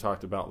we even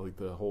talked about like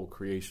the whole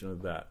creation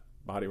of that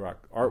Body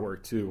Rock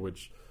artwork too,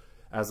 which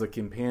as a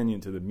companion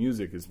to the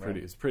music is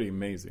pretty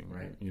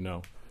amazing, you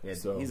know. Yeah,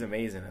 so he's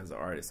amazing as an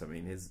artist. I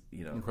mean, his,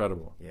 you know,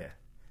 incredible. Yeah,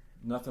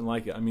 nothing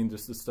like it. I mean,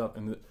 just the stuff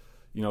and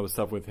you know, the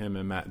stuff with him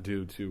and Matt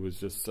Dew too was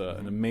just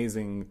an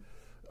amazing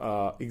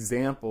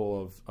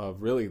example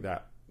of really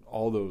that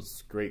all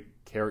those great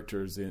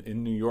characters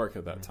in New York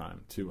at that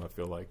time too. I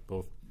feel like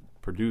both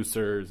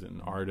producers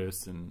and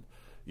artists and,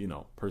 you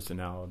know,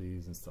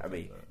 personalities and stuff. I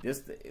mean, like that.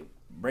 Just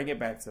bring it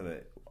back to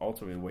the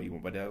ultimate way you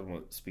want, but I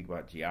want to speak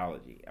about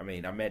Geology. I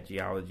mean, I met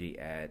Geology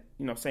at,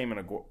 you know, same in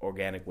an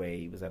organic way.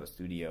 He was at a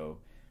studio,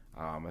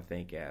 I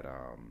think at it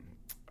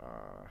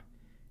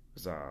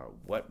was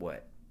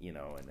What, you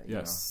know, and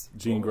yes, you know,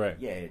 Jean Grey.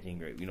 Yeah, Jean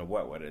Grey. You know,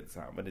 What at the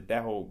time, but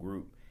that whole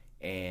group,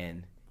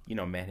 and you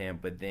know, met him.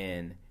 But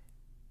then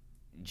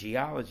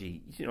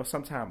Geology, you know,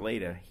 sometime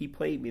later, he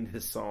played me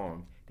this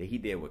song that he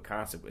did with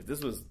Consequence.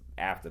 This was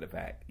after the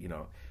fact, you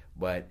know,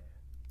 but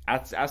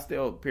I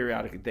still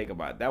periodically think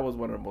about it. That was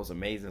one of the most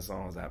amazing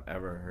songs I've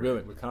ever heard.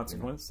 Really, with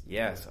Consequence? You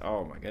know? Yes. Yeah.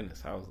 Oh my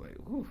goodness, I was like,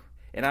 whew.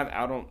 And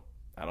I don't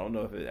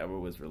know if it ever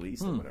was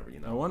released or whatever. You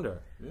know, I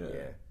wonder.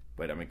 Yeah.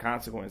 But I mean,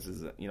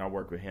 Consequences. You know, I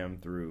worked with him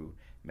through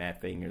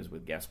Matt Fingers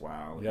with Guess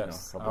Wild.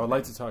 Yes, you know, I would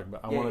like to talk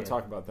about. I want to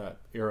talk about that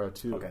era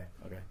too. Okay.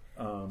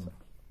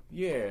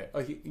 Yeah,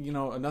 you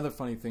know, another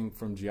funny thing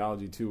from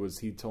Geology too was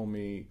he told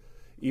me,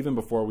 even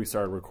before we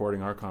started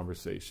recording our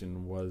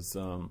conversation, was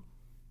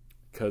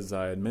because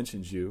I had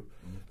mentioned you,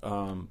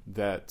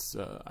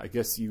 that I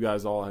guess you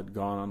guys all had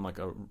gone on like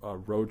a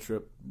road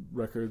trip,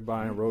 record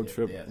buying road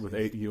trip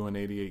with you and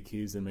 88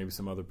 Keys and maybe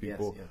some other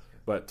people. Yes.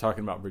 But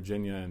talking about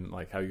Virginia and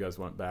like how you guys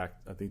went back,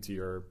 I think to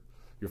your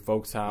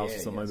folks' house or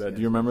something like that.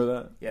 Do you remember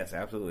that? Yes,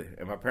 absolutely.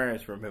 And my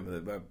parents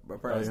remember that. My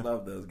parents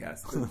love those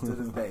guys to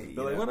this day.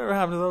 They're like, whatever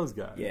happened to those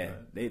guys? Yeah,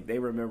 they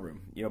remember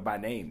them, you know, by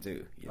name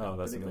too. You know,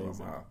 that's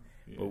amazing.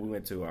 Yeah. But we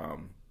went to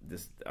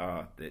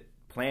the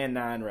Plan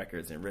 9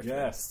 Records in Richmond.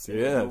 Yes,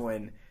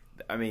 When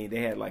I mean,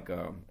 they had like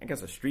I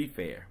guess a street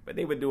fair, but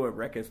they were doing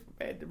records.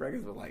 The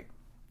records were like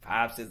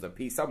 5 cents a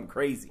piece, something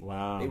crazy.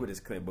 Wow. They were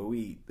just clean, but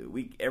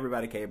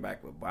everybody came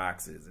back with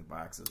boxes and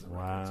boxes of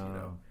records, you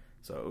know.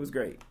 So it was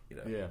great, you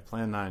know. Yeah,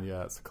 Plan 9,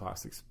 it's a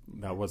classic.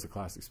 That was a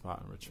classic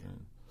spot in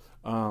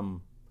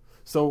Richmond.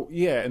 So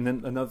yeah, and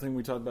then another thing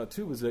we talked about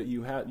too was that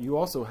you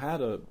also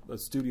had a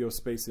studio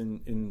space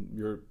in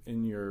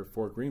your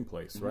Fort Greene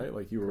place, right?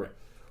 Like you were. Correct.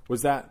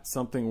 Was that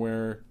something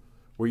where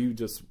you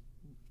just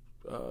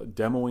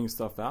demoing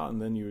stuff out and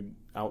then you would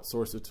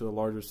outsource it to a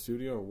larger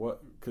studio, or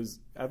what? Because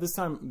at this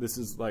time, this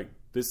is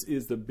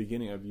the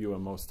beginning of you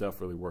and Mos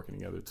Def really working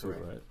together too,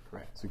 right?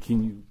 Correct. So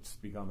can you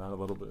speak on that a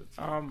little bit?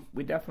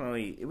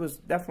 It was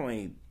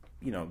definitely,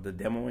 you know, the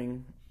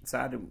demoing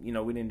side of, you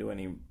know, we didn't do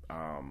any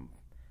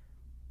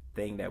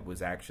thing that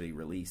was actually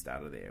released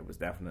out of there. It was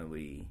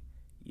definitely,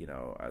 you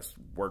know, us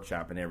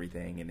workshop and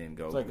everything, and then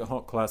go. It's like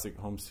a classic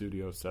home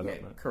studio setup.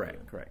 Yeah,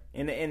 right? Correct.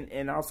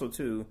 And also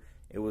too,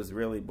 it was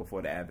really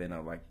before the advent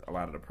of like a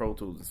lot of the Pro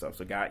Tools and stuff.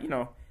 So you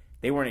know,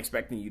 they weren't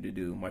expecting you to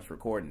do much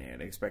recording there.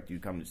 They expect you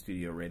to come to the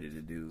studio ready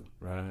to do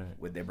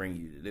what they bring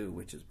you to do,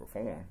 which is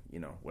perform, you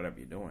know, whatever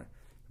you're doing.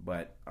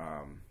 But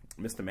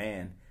Mr.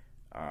 Man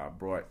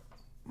brought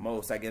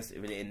Most, I guess,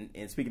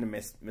 and speaking to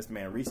Mr.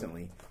 Man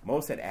recently,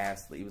 Most had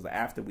asked, it was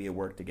after we had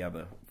worked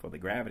together for the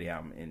Gravity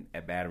album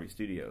at Battery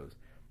Studios,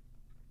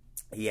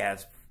 he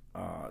asked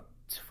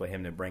for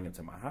him to bring him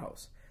to my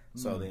house.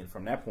 So then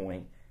from that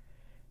point,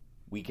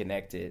 we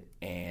connected,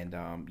 and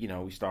you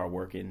know, we started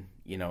working,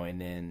 you know, and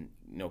then,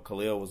 you know,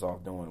 Khalil was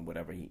off doing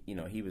whatever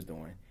he was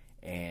doing,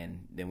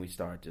 and then we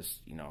started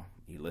just, you know,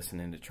 he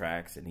listening to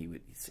tracks, and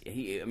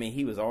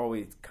he was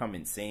always come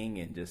and sing,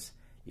 and just,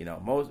 you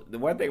know, the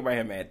one thing about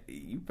him, man,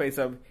 you play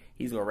something,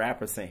 he's gonna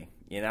rap or sing.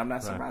 And I'm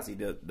not surprised he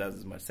does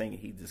as much singing.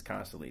 He just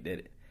constantly did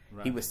it.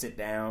 Right. He would sit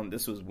down.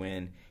 This was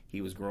when he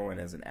was growing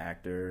as an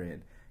actor,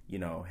 and, you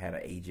know, had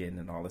an agent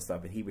and all this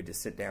stuff. And he would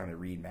just sit down and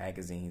read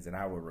magazines, and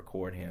I would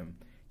record him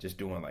just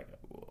doing like,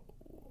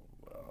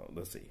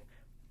 let's see,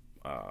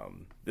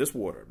 this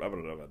water, blah,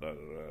 blah, blah, blah, blah,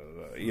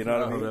 blah, you know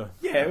what I mean?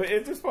 Yeah,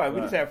 it's just fun.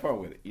 We just have fun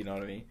with it. You know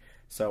what I mean?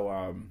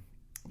 So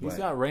he's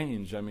got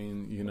range. I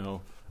mean, you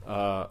know.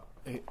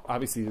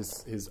 Obviously,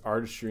 his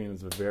artistry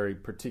is a very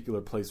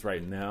particular place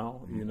right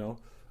now. You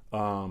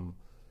know,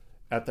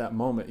 at that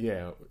moment,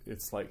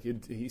 it's like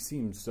he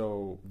seemed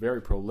so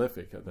very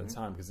prolific at that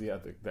time, because he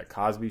had that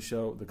Cosby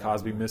show, the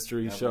Cosby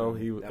Mystery Show.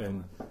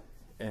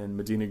 And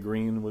Medina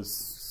Green was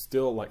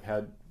still like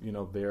had, you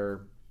know,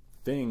 their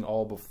thing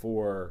all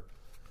before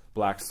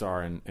Black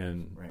Star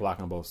and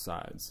Black on Both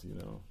Sides.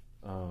 You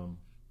know,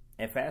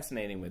 and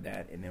fascinating with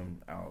that. And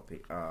then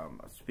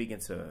speaking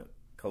to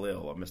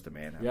Khalil or Mr.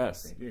 Man.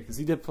 Yes, because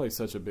he did play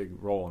such a big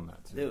role in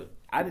that too. Dude,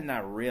 I did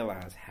not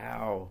realize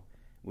how,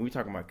 when we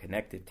talking about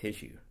connective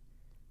tissue,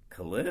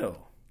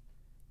 Khalil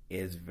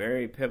is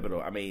very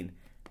pivotal. I mean,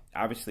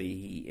 obviously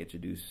he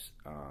introduced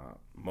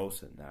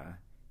Mos and I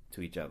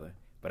to each other,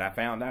 but I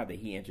found out that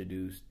he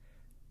introduced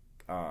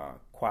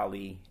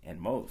Kweli and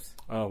Mos.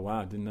 Oh wow,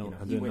 I didn't know. You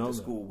know, he went to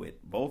school with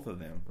both of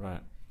them. Right.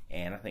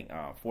 And I think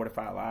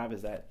Fortified Live,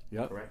 is that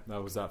correct?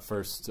 That was that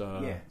first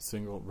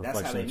single,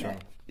 Reflection. That's how they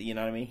met. You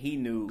know what I mean? He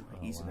knew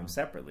each of them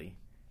separately.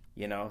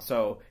 You know,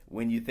 so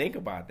when you think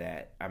about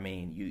that, I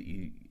mean,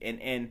 you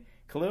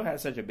Khalil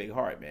has such a big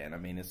heart, man. I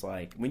mean, it's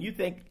like, when you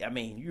think, I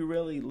mean, you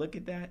really look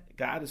at that.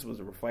 God just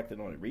was reflecting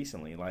on it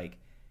recently. Like,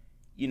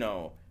 you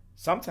know,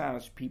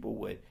 sometimes people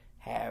would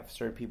have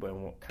certain people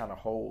and kind of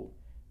hold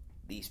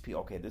these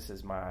people. Okay, this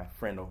is my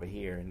friend over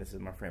here, and this is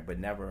my friend, but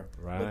never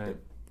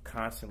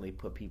constantly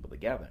put people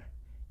together.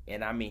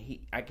 And I mean,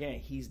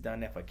 he's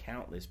done that for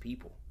countless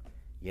people,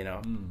 you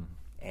know.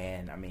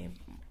 And I mean,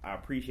 I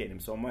appreciate him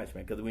so much,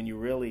 man, because when you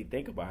really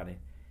think about it,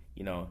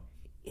 you know,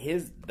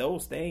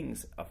 those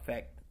things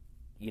affect,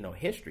 you know,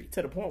 history,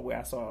 to the point where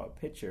I saw a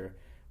picture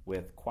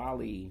with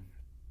Kweli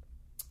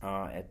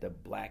at the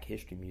Black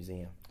History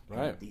Museum in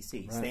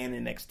DC,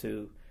 standing next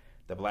to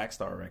the Black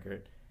Star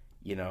record,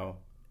 you know,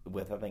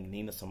 with, I think,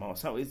 Nina Simone.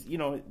 So it's, you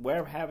know,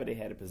 wherever they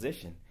had a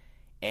position,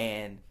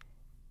 and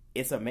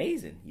it's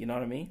amazing, you know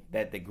what I mean,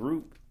 that the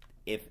group,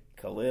 if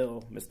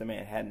Khalil, Mr.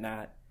 Man, had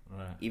not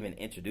even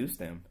introduced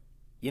them,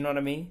 you know what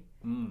I mean,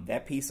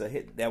 that piece of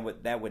hit that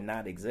would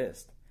not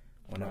exist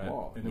on that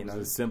wall. And it was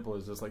as simple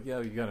as just like,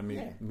 you got to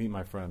meet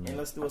my friend, man. And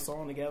let's do a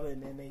song together,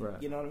 and then they,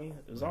 you know what I mean,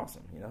 it was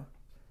awesome, you know.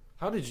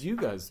 How did you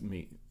guys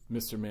meet,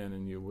 Mr. Man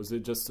and you? Was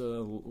it just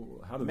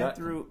how did met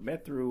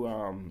through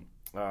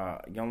a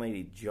young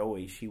lady,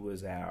 Joey. She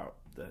was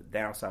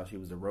down south. She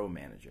was the road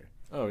manager.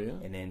 Oh yeah.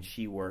 And then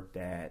she worked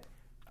at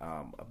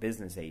a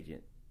business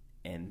agent,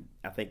 and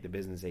I think the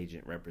business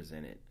agent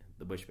represented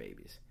the Bush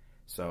Babies.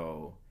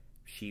 So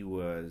she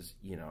was,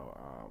 you know,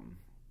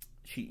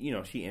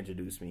 she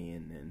introduced me,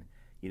 and then,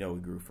 you know,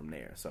 we grew from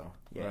there. So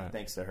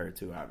thanks to her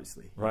too,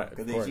 obviously. Right.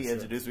 Because then she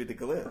introduced me to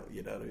Khalil.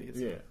 You know what I mean?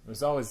 So,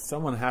 there's always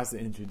someone has to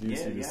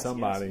introduce you to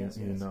somebody.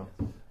 You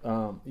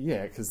know.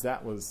 Because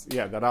that was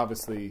that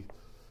obviously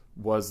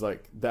was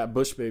like that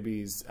Bush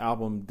Babies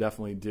album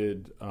definitely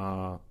did.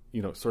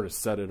 You know, sort of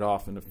set it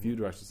off in a few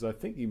directions. I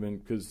think even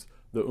because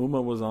the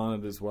Uma was on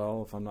it as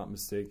well, if I'm not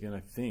mistaken.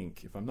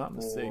 If I'm not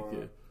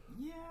mistaken.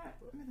 Yeah, I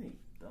think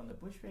on the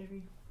Bush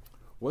Baby.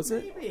 Was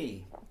it?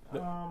 Maybe.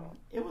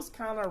 It was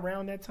kind of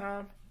around that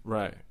time.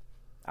 Right.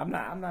 I'm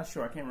not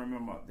sure. I can't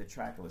remember the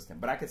track listing,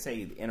 but I could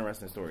say the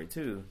interesting story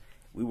too.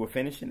 We were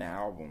finishing the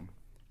album,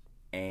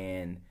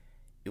 and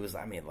it was,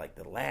 I mean, like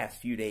the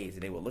last few days,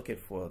 and they were looking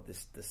for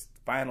this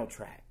final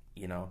track.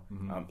 You know,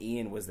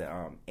 Ian was the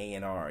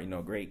A&R, you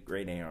know, great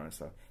A&R and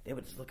stuff. They were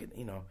just looking,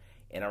 you know,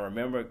 and I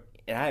remember,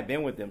 and I had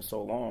been with them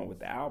so long with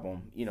the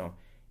album, you know,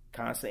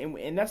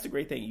 constantly, and that's the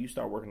great thing. You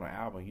start working on an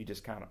album, you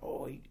just kind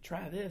of, you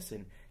try this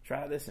and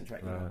try this and try.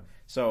 You know?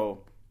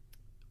 So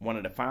one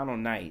of the final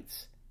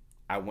nights,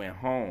 I went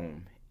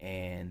home,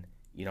 and,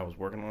 you know, I was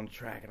working on the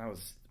track, and I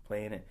was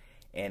playing it,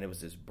 and it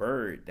was this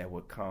bird that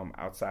would come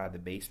outside the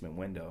basement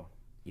window,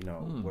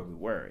 where we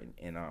were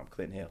in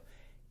Clinton Hill.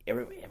 And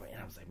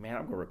I was like, man,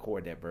 I'm gonna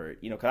record that bird,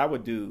 because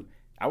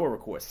I would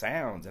record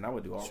sounds and I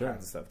would do all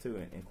kinds of stuff too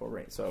and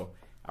incorporate. So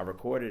I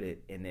recorded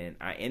it, and then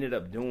I ended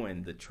up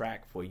doing the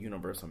track for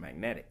Universal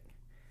Magnetic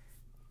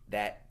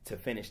to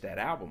finish that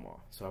album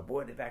off. So I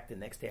brought it back the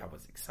next day. I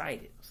was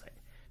excited. I was like,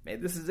 man,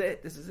 this is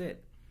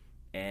it.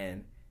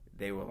 And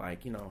they were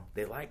like,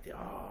 they liked it.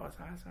 Oh, it's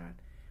hot.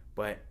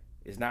 But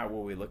it's not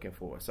what we're looking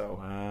for. So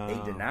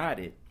they denied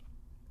it.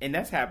 And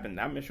that's happened.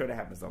 I'm sure that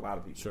happens to a lot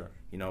of people. Sure.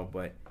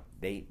 But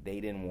they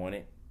didn't want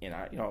it. And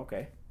I,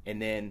 okay.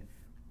 And then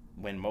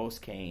when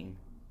Most came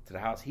to the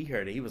house, he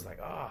heard it. He was like,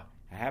 oh,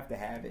 I have to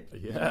have it. Yeah.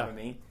 You know what I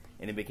mean?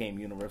 And it became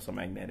Universal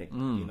Magnetic.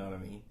 You know what I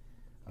mean?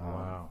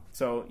 Wow.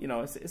 So,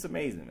 it's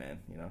amazing, man.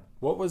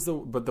 What was the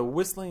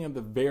whistling at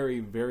the very,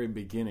 very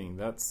beginning?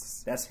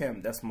 That's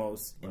him. That's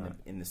Most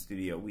in the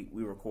studio. We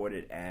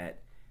recorded at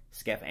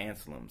Skeff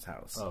Anselm's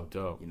house. Oh,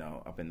 dope.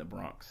 Up in the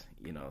Bronx,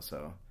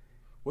 so.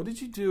 What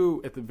did you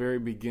do at the very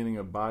beginning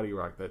of Body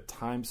Rock? That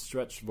time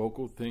stretch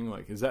vocal thing,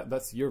 like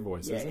that's your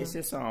voice? Yeah, isn't it? It's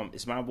just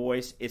it's my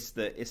voice. It's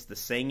the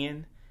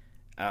singing.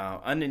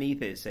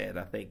 Underneath it said,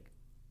 I think,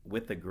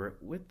 with the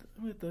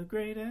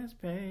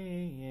greatest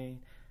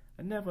pain,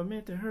 I never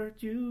meant to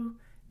hurt you.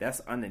 That's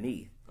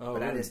underneath. Oh,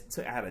 but really? I just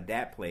had a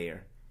DAT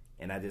player,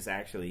 and I just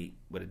actually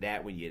with a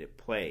DAT when you hit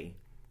play,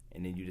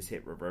 and then you just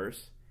hit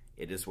reverse,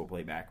 it just will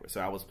play backwards. So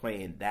I was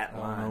playing that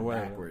line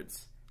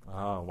backwards.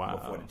 Oh, wow.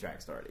 Before the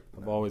track started.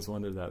 I've always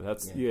wondered that.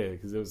 That's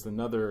because it was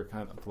another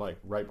kind of like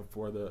right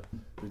before the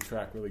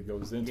track really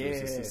goes into it. It's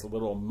just this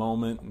little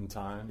moment in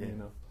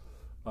time,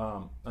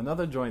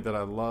 Another joint that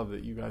I love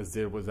that you guys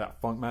did was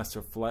that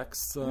Funkmaster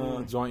Flex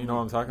joint. You know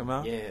what I'm talking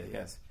about? Yeah,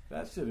 yes.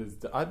 That shit is.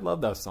 I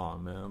love that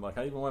song, man. Like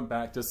I even went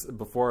back just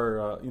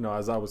before,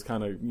 as I was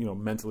kind of,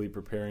 mentally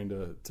preparing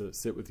to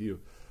sit with you,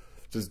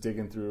 just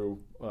digging through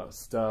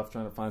stuff,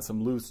 trying to find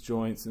some loose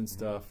joints and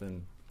stuff,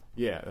 and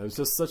it was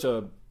just such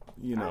a.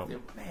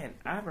 Man,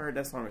 I haven't heard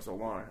that song in so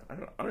long. I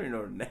don't even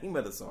know the name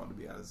of the song, to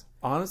be honest.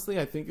 Honestly,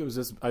 I think it was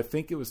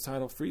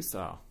titled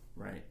Freestyle.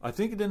 Right. I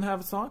think it didn't have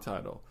a song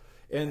title.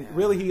 And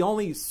really, he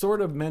only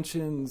sort of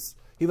mentions,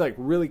 he like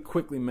really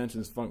quickly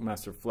mentions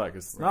Funkmaster Flex.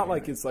 It's not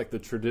like it's like the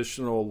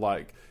traditional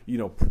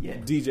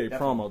DJ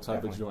promo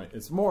type of joint.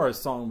 It's more a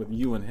song with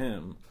you and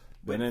him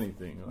than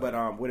anything.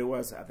 But what it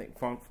was, I think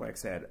Funk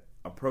Flex had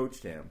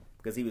approached him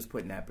because he was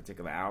putting that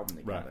particular album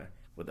together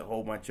with a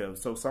whole bunch of,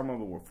 so some of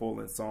them were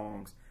full-length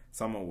songs.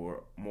 Some of them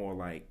were more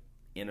like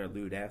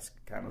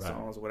interlude-esque kind of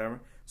songs or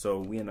whatever. So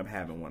we ended up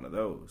having one of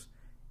those.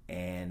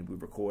 And we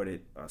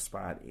recorded a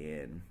spot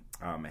in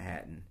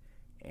Manhattan.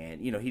 And,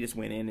 he just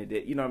went in and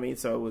did, you know what I mean?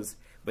 So it was,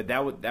 but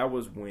that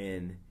was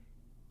when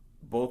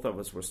both of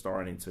us were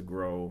starting to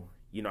grow.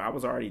 I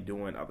was already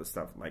doing other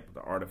stuff like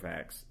the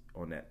Artifacts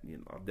on that,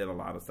 I did a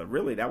lot of stuff.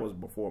 Really, that was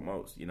before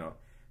Most,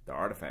 the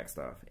Artifact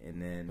stuff.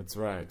 And then that's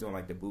right, doing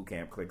like the boot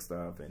camp click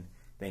stuff and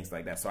things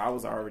like that. So I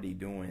was already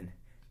doing,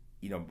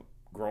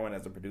 growing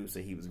as a producer,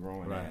 he was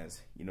growing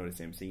as,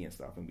 this MC and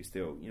stuff, and we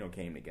still,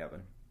 came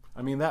together.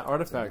 I mean, that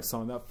Artifact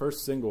song, that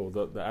first single,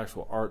 the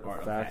actual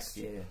Artifacts,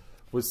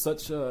 was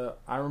such a,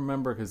 I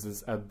remember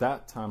because at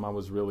that time I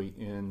was really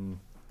in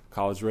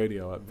college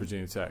radio at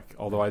Virginia Tech.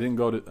 Although I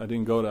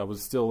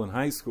was still in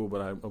high school,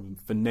 but I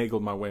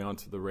finagled my way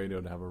onto the radio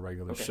to have a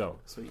regular show.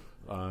 Sweet.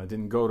 I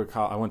didn't go to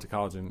I went to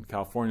college in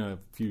California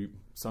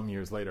some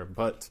years later,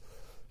 but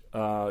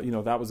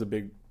that was a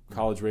big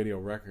college radio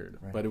record,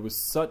 but it was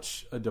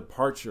such a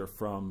departure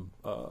from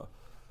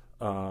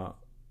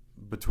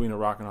Between a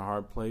Rock and a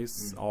Hard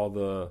Place. All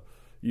the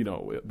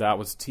that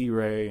was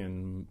T-Ray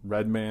and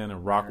Redman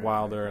and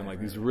Rockwilder and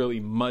these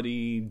really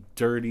muddy,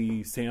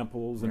 dirty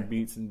samples and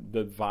beats, and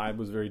the vibe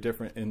was very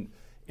different.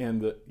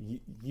 And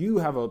you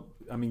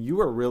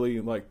were really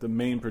like the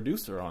main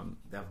producer on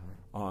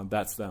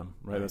That's Them,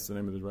 right? That's the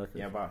name of the record.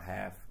 Yeah, about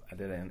half.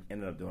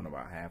 Ended up doing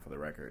about half of the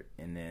record,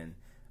 and then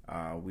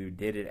we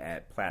did it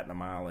at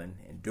Platinum Island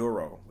in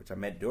Duro, which I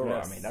met Duro.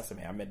 Yes. I mean, that's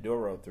amazing. I met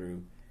Duro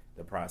through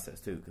the process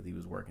too, because he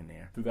was working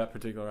there. Through that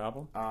particular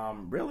album?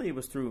 Really, it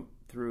was through.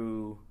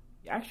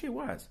 Actually, it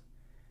was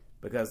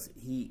because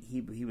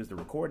he was the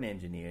recording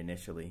engineer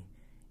initially,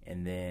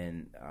 and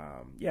then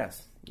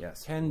yes.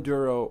 Ken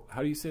Duro.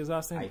 How do you say his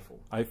last name?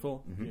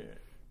 Eiffel. Mm-hmm.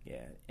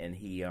 Yeah, and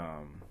he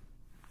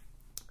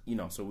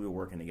so we were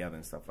working together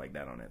and stuff like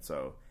that on it.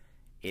 So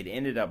it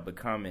ended up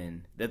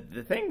becoming the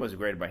thing was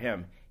great about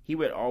him. He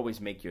would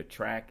always make your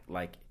track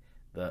like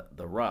the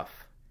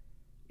rough.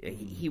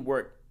 He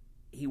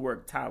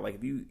worked tight. Like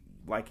if you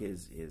like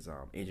his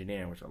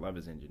engineering, which I love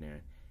his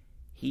engineering,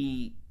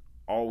 he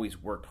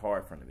always worked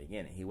hard from the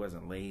beginning. He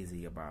wasn't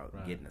lazy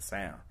about getting the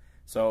sound.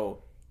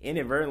 So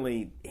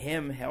inadvertently,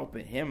 him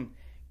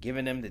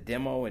giving them the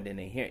demo, and then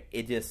they hear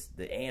it, just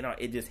the A&R,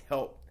 it just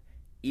helped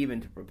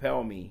even to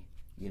propel me,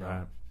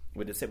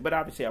 with the. But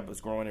obviously, I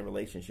was growing in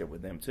relationship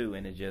with them too,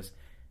 and it just,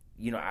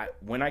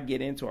 when I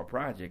get into a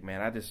project,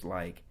 man,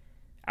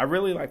 I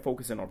really like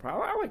focusing on.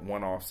 I like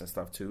one-offs and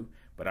stuff too,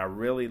 but I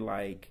really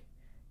like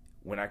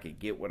when I could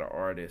get with an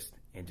artist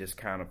and just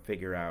kind of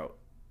figure out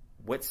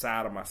what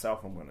side of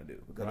myself I'm going to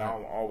do, because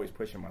I'm always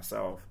pushing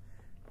myself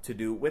to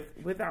do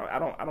without I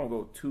don't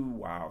go too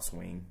wild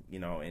swing, you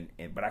know, and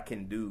but I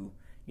can do,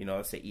 you know,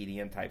 let's say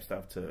EDM type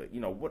stuff to, you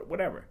know,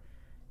 whatever,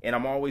 and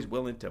I'm always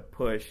willing to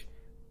push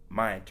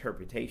my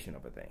interpretation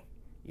of a thing,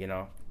 you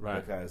know,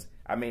 because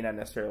I may not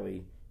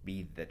necessarily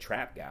be the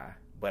trap guy,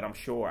 but I'm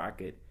sure I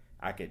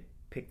could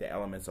pick the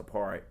elements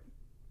apart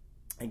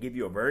and give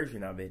you a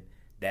version of it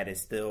that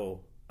is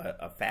still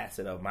a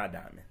facet of my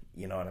diamond.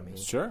 You know what I mean?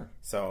 Sure.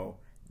 So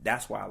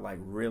that's why I like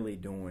really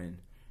doing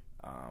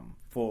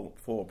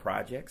full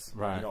projects,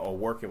 right? You know, or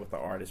working with the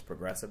artist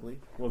progressively.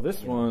 Well,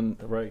 this one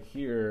right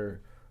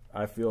here,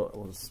 I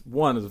feel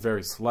is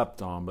very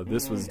slept on, but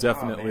this was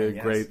definitely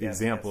a great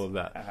example of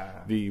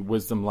that. The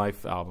Wisdom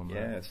Life album.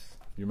 Right? Yes.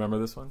 You remember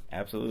this one?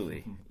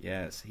 Absolutely.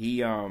 Yes.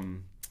 He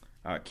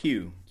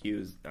Q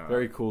is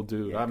very cool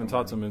dude. I haven't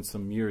talked to him in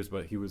some years,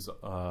 but he's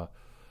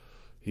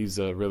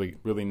a really,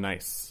 really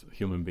nice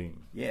human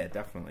being. Yeah,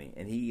 definitely.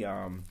 And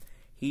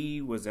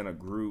he was in a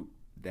group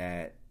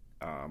that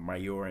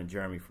Mayor and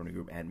Jeremy from the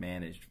group had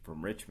managed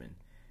from Richmond.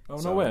 Oh,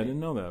 so, no way! I didn't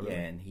know that. Really.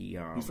 Yeah, and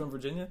he's from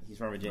Virginia. He's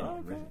from Virginia. Oh,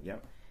 okay.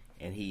 Yep.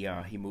 And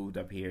he moved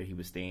up here. He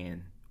was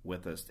staying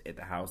with us at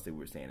the house that we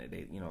were staying at.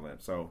 You know,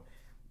 so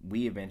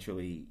we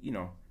eventually, you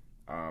know,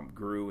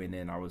 grew, and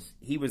then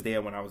he was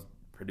there when I was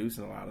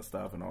producing a lot of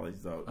stuff and all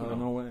these.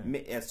 No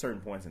way. At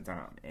certain points in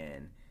time,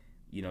 and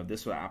you know,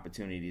 this was an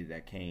opportunity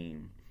that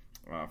came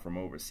from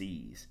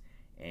overseas.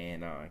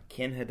 And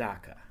Ken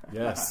Hidaka.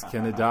 Yes,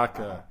 Ken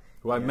Hidaka,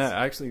 who I met.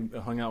 I actually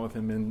hung out with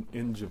him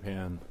in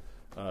Japan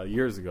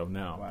years ago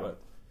now. Wow.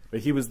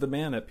 But he was the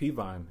man at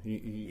P-Vine.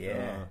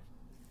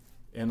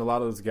 And a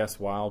lot of those Guess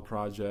Wild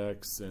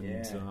projects,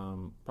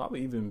 and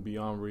probably even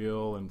Beyond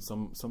Real and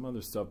some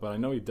other stuff. But I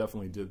know he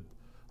definitely did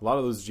a lot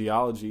of those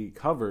Geology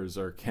covers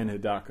are Ken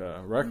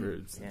Hidaka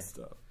records and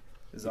stuff.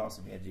 This is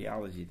awesome. Yeah,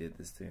 Geology did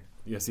this too.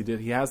 Yes, he did.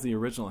 He has the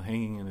original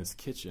hanging in his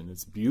kitchen.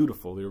 It's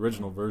beautiful. The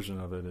original version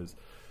of it is.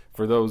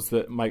 For those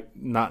that might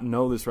not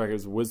know this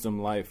record, Wisdom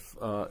Life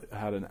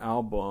had an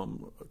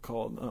album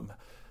called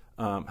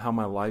How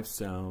My Life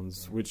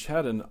Sounds, which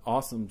had an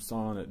awesome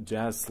song at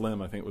Jazz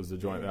Slim, I think was the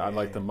joint that I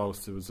liked the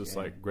most. It was just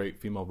like great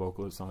female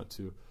vocalists on it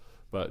too.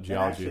 But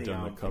Geology had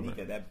done the cover.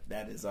 Kanika,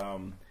 that is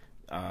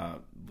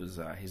was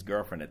his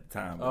girlfriend at the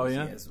time. Oh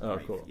yeah? Oh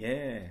cool.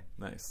 Yeah.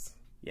 Nice.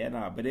 Yeah,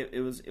 no, but it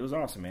was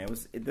awesome, man.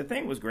 The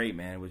thing was great,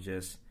 man. It was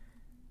just,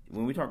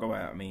 when we talk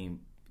about, I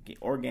mean,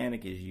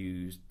 organic is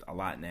used a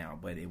lot now,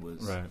 but it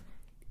was,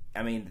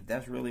 I mean,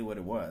 that's really what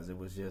it was. It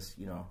was just,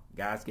 you know,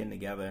 guys getting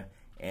together,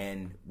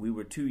 and we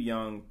were too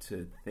young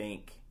to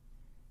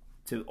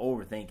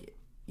overthink it,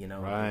 you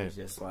know. It was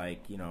just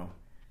like, you know,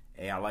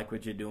 hey, I like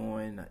what you're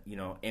doing, you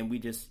know, and you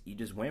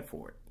just went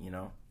for it, you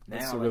know.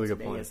 That's now, a really like,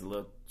 good point. it's a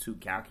little too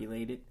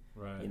calculated,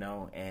 you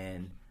know,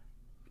 and,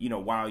 you know,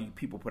 while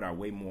people put out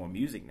way more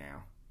music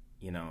now,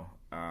 you know,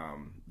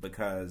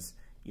 because,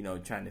 you know,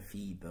 trying to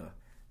feed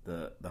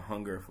the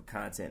hunger for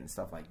content and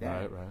stuff like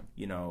that. Right.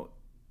 You know,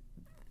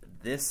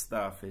 this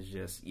stuff is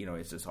just, you know,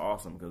 it's just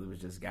awesome because it was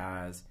just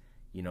guys,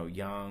 you know,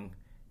 young,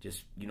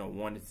 just, you know,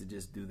 wanted to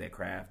just do their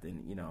craft,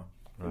 and, you know,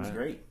 it was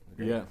great.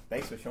 Yeah.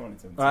 Thanks for showing it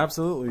to me.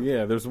 Absolutely,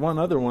 yeah. There's one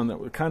other one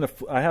that kind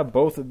of, I have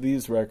both of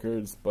these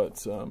records, but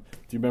do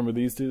you remember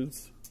these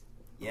dudes?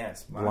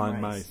 Yes.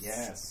 Blind Mice.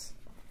 Yes.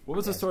 What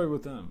was the story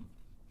with them?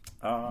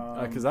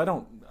 Because I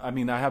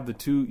have the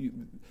two,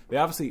 they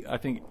obviously, I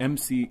think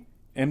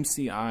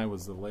MCI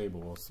was the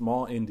label, a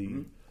small indie.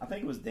 Mm-hmm. I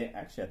think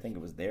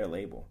it was their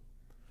label.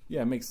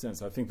 Yeah, it makes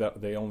sense. I think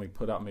that they only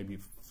put out maybe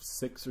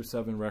 6 or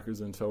 7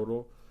 records in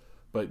total.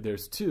 But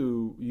there's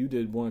 2. You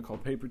did one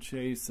called Paper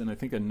Chase, and I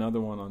think another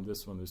one on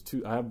this one. There's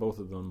 2. I have both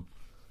of them.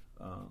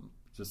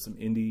 Just some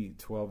indie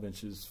 12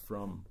 inches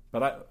from.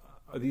 But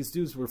these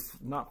dudes were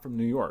not from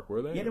New York,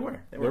 were they? Yeah, they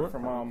were. They were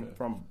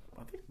from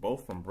I think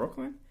both from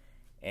Brooklyn,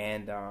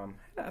 and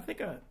I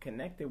think I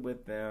connected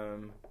with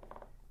them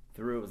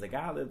through. It was a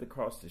guy who lived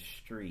across the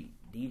street,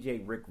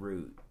 DJ Rick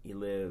Root. He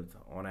lived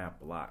on that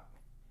block.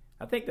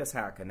 I think that's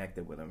how I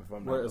connected with him. If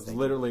I'm not Where it's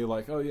literally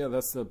like, oh yeah,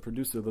 that's the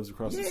producer that lives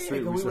across the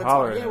street. We would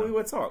holler. Yeah, we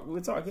would talk.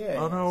 Yeah.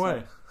 Oh no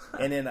way.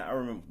 And then I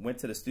remember went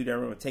to the studio. I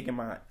remember taking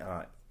my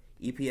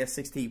EPS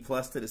 16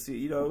 Plus to the studio.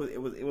 You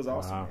know, it was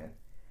awesome, man.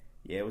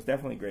 Yeah, it was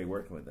definitely great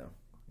working with them.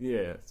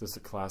 Yeah, it's just a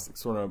classic,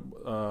 sort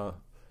of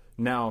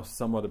now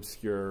somewhat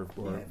obscure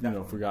or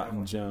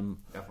forgotten gem.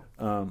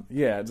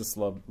 Yeah, I just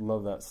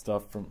love that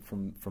stuff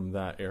from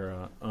that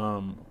era.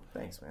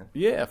 Thanks, man.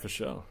 Yeah, for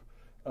sure.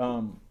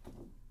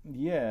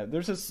 Yeah,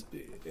 there's this.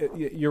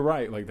 You're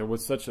right. Like there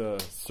was such a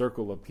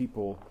circle of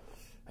people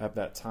at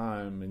that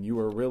time, and you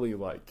were really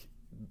like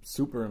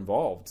super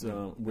involved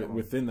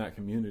within that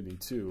community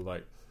too.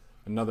 Like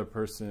another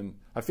person,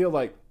 I feel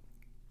like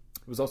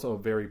it was also a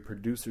very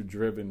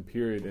producer-driven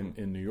period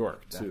in New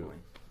York too.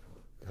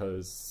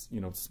 Because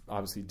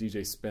obviously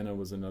DJ Spinna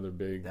was another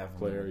big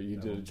player. You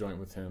did a joint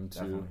with him too.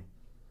 Definitely.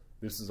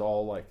 This is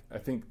all like, I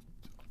think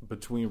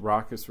between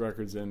Raucous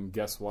Records and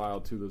Guess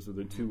Wild too. Those were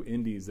the 2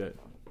 indies that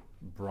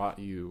brought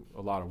you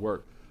a lot of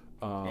work.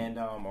 And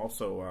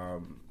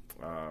also,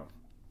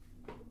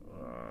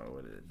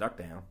 what is it? Duck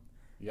Down.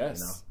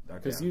 Yes,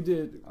 because you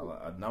did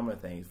a number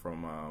of things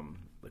from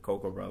the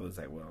Cocoa Brothers,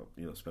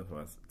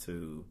 Smith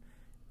to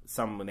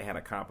some when they had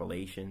a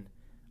compilation.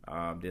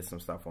 Did some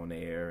stuff on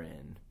there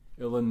and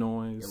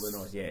Illinois,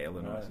 yeah.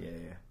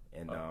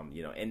 And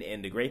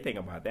and the great thing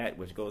about that,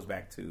 which goes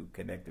back to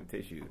connective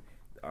tissue,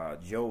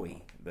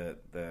 Joey, the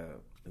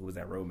who was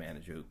that road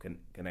manager who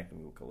connected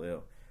me with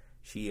Khalil,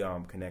 she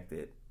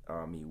connected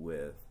me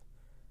with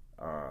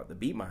the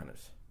Beat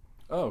Miners.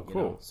 Oh,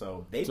 cool.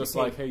 So they just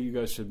like, hey, you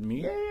guys should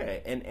meet. Yeah,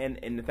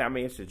 and the time I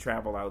used to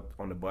travel out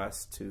on the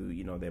bus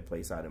to their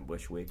place out in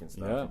Bushwick and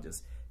stuff, and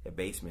just their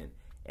basement.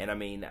 And I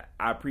mean,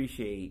 I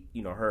appreciate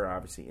her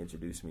obviously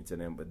introduced me to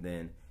them, but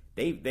then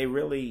they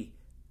really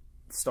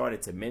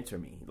started to mentor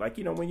me. Like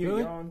when you're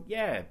young,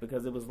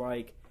 because it was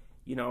like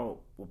we'll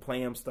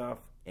play them stuff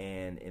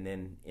and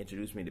then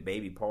introduce me to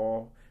Baby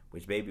Paul,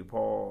 which Baby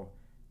Paul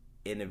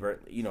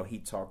inadvertently, he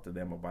talked to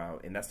them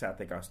about, and that's how I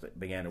think I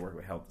began to work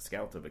with Helter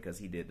Skelter, because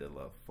he did the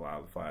Love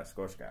Fly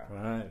Scorch Guy.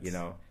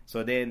 Right.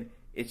 So then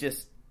it's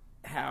just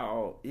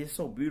how it's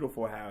so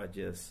beautiful how it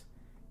just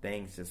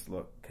things just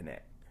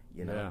connect.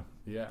 Yeah.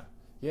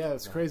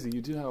 It's crazy.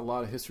 You do have a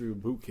lot of history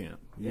with boot camp.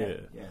 Yeah.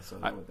 So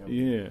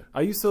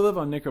I used to live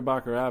on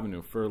Knickerbocker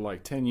Avenue for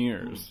like 10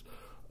 years,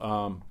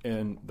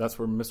 and that's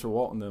where Mr.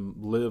 Walton and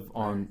them live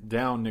on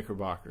down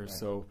Knickerbocker. Right.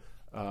 So.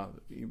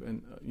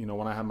 Even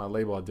when I had my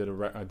label,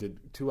 I did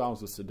 2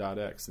 albums with Sadat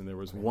X, and there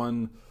was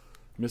one.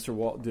 Mr.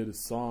 Walt did a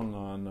song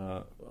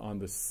on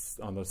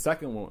the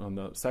second one, on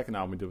the second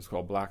album we did, was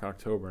called Black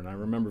October, and I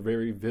remember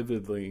very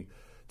vividly,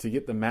 to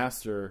get the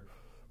master,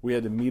 we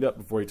had to meet up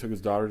before he took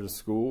his daughter to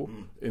school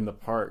in the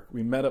park.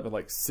 We met up at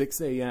like 6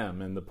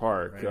 a.m. in the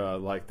park. Right.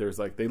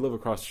 They live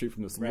across the street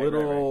from this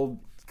little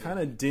kind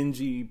of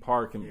dingy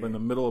park in the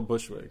middle of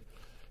Bushwick.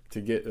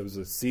 It was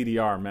a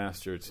CDR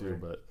master too,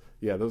 but.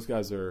 Yeah, those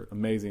guys are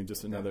amazing.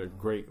 Just another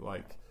great,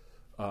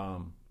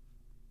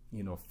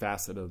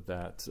 facet of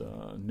that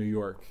New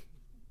York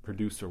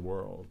producer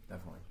world.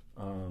 Definitely.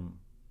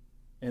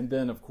 And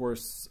then, of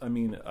course, I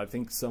mean, I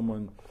think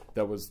someone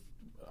that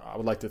I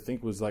would like to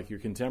think was like your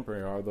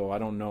contemporary, although I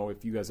don't know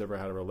if you guys ever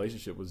had a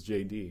relationship, was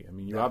JD. I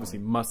mean, you obviously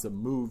must have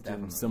moved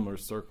in similar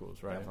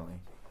circles, right?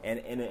 Definitely. And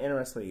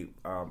interestingly,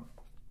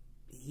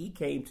 he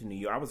came to New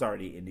York. I was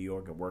already in New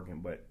York and working,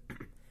 but...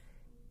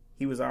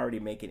 he was already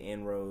making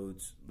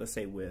inroads, let's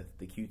say, with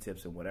the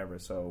Q-Tips and whatever.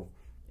 So,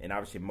 and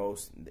obviously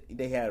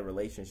they had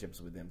relationships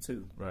with them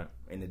too, right?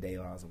 In the De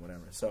La's and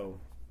whatever. So,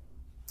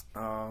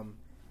 I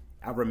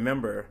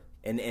remember,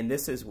 and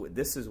this is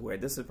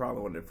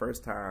probably one of the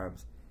first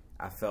times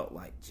I felt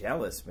like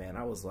jealous, man.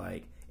 I was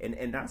like,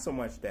 and not so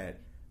much that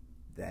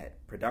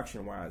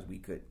production wise we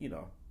could,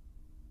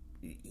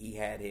 he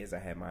had his, I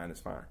had mine, it's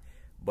fine.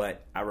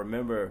 But I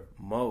remember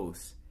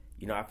most,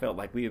 I felt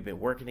like we had been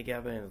working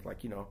together, and it's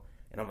like,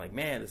 and I'm like,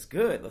 man, it's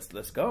good.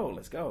 Let's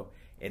go.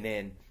 And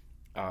then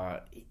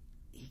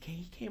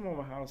he came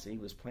over my house and he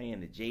was playing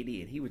the JD,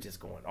 and he was just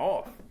going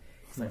off.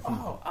 It's like,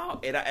 oh,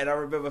 and I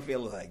remember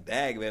feeling like,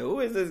 dang, man, who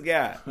is this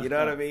guy? You know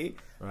what I mean?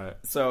 Right.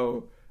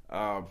 So,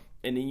 and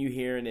then you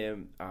hearing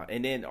him,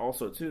 and then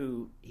also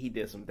too, he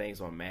did some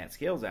things on Matt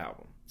Skill's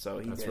album.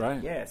 So that's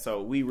right. Yeah.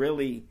 So we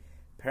really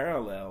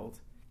paralleled,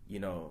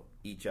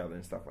 each other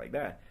and stuff like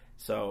that.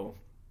 So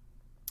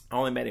I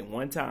only met him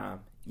one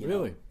time.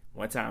 Really?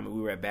 One time we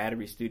were at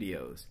Battery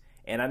Studios,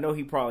 and I know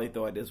he probably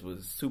thought this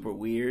was super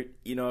weird,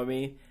 you know what I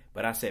mean?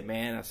 But I said,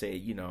 obviously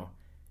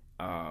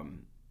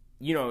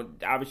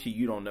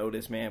you don't know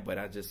this, man, but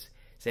I just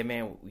said,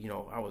 man,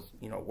 I was,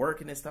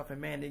 working and stuff,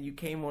 and man, then you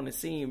came on the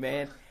scene,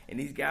 man, and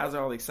these guys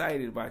are all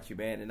excited about you,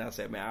 man. And I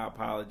said, man, I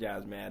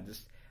apologize, man.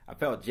 I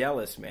felt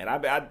jealous, man.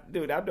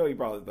 Dude, I know he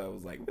probably thought it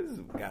was like, what is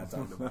this guy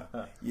talking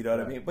about? You know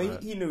what I mean?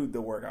 But he knew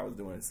the work I was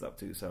doing and stuff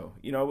too. So,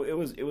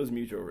 it was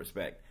mutual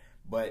respect.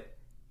 But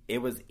he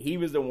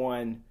was the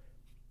one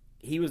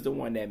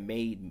that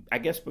made, I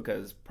guess,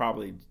 because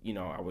probably,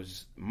 I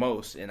was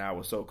most, and I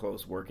was so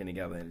close working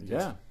together.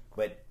 And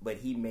but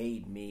he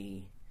made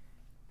me,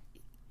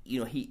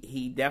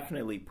 he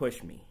definitely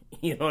pushed me.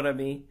 You know what I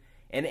mean?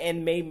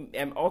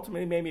 And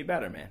ultimately made me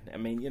better, man. I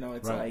mean,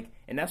 it's like,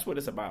 and that's what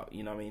it's about.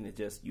 You know what I mean? It's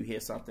just, you hear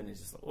something,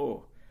 it's just,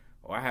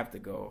 I have to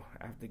go,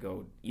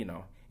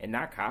 and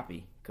not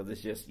copy, because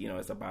it's just,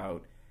 it's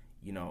about,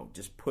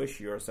 just push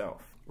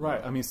yourself.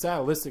 Right. I mean,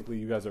 stylistically,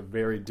 you guys are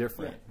very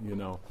different,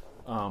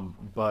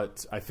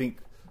 but I think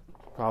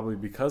probably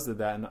because of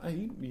that,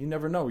 and you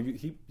never know.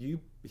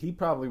 He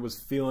probably was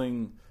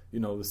feeling,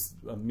 it was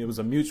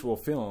a mutual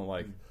feeling.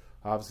 Like,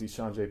 obviously,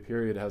 Shawn J.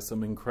 Period has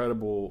some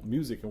incredible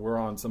music, and we're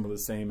on some of the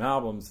same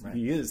albums. Right.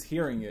 He is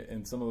hearing it,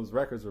 and some of those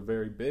records are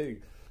very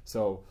big.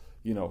 So,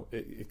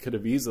 it could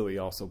have easily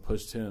also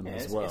pushed him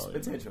as well. It's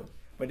potential.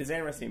 But it's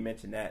interesting you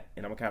mention that,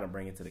 and I'm going to kind of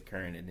bring it to the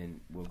current, and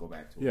then we'll go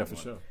back to it. Yeah, for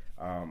sure.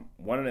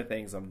 One of the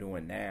things I'm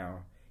doing now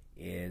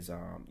is,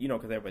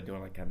 because everybody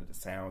doing like kind of the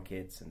sound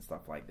kits and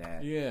stuff like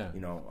that. Yeah.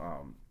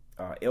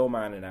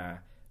 Illmind and I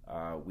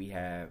we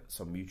have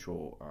some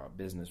mutual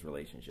business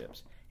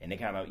relationships, and they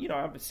kind of,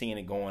 I've been seeing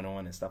it going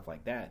on and stuff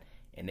like that,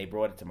 and they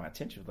brought it to my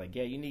attention. Like,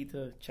 yeah, you need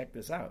to check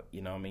this out.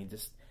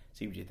 Just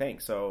see what you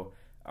think. So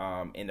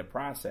in the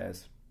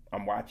process,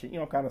 I'm watching,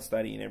 kind of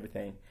studying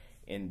everything,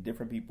 and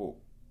different people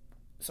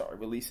started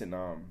releasing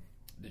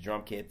the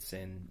drum kits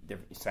and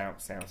different sound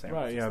samples.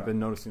 Right, yeah, I've been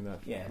noticing that.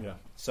 Yeah.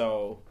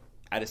 So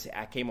I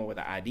came up with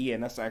an idea,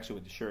 and that's actually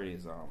what the shirt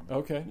is.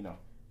 Okay.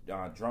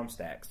 Drum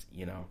stacks,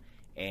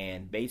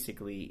 and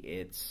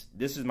basically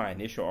this is my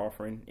initial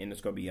offering, and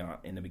it's going to be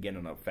in the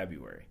beginning of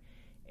February.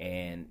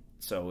 And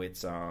so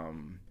it's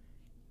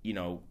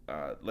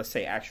let's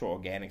say actual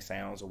organic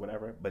sounds or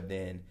whatever, but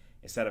then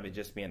instead of it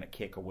just being a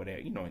kick or whatever,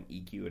 an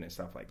EQ and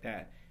stuff like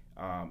that,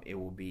 it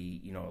will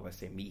be, let's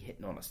say me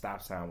hitting on a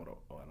stop sign with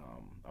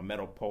a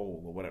metal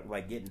pole or whatever,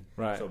 like getting,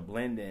 right. So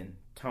blending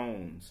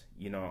tones,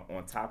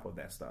 on top of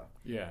that stuff.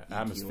 Yeah,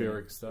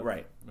 atmospheric stuff.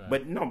 Right.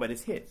 But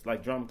it's hits,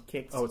 like drum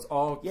kicks. Oh, it's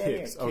all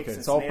kicks. Yeah, okay,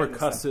 it's all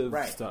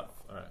percussive stuff.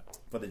 All right.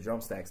 For the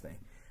drum stacks thing.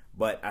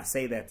 But I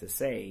say that to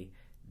say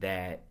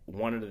that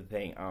one of the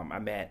things, I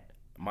met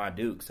Ma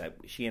Dukes.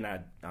 She and I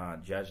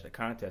judged a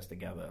contest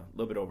together a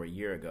little bit over a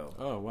year ago.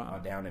 Oh, wow.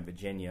 Down in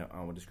Virginia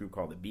with this group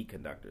called the Beat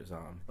Conductors.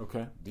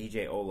 Okay.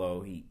 DJ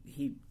Olo, I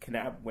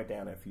went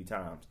down there a few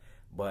times,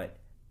 but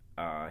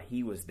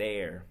he was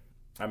there.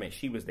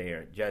 She was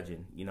there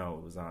judging. It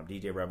was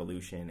DJ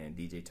Revolution and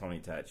DJ Tony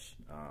Touch,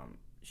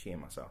 she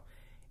and myself.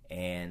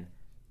 And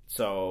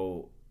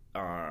so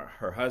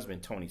her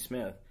husband, Tony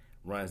Smith,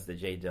 runs the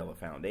J Dilla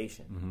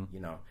Foundation,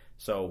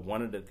 So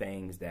one of the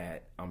things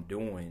that I'm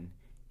doing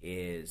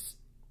is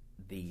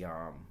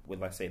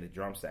let's say the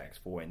drum stacks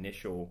for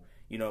initial,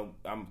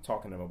 I'm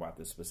talking to them about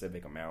the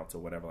specific amounts or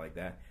whatever like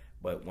that.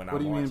 But what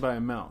do you mean by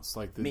amounts?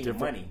 Like the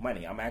different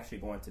money. I'm actually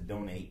going to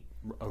donate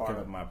part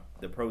of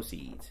the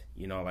proceeds.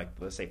 Like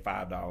let's say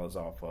 $5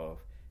 off of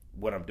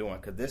what I'm doing,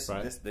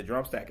 because the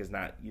drum stack is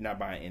not, you're not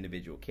buying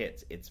individual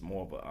kits. It's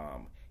more of a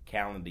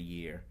calendar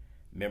year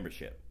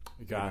membership.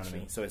 Gotcha. You know what I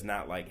mean? So it's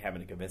not like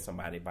having to convince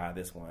somebody to buy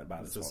this one,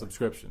 buy this one. It's a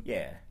subscription.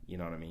 Yeah, you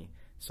know what I mean.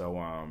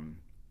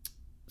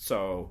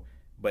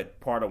 But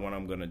part of what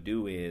I'm going to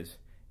do is,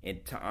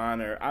 and to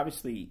honor,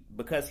 obviously,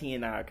 because he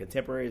and I are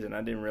contemporaries, and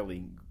I didn't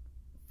really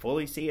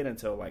fully see it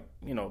until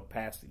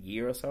past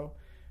year or so.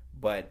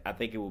 But I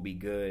think it will be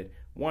good,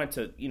 one,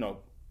 to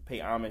pay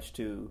homage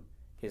to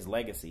his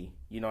legacy.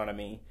 You know what I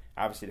mean?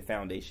 Obviously, the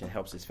foundation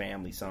helps his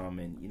family some,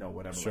 and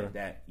whatever sure. like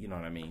that. You know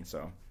what I mean?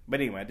 So,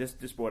 but anyway,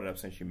 just brought it up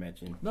since you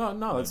mentioned.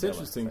 No, it's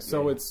interesting.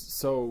 So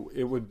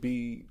it would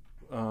be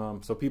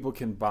so people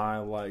can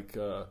buy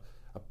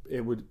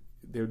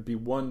there would be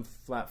one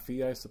flat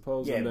fee, I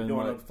suppose. Yeah, and then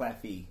doing a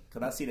flat fee,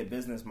 because I see the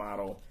business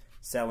model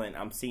selling.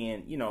 I'm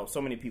seeing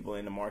so many people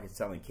in the market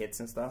selling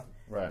kits and stuff.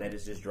 Right. That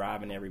is just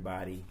driving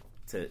everybody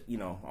to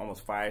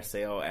almost fire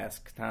sale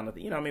esque kind of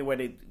thing.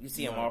 Where you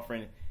see them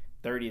offering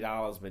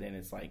 $30, but then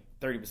it's like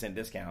 30%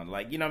 discount.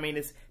 Like,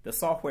 it's the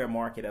software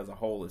market as a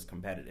whole is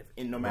competitive,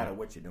 and no matter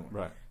what you're doing.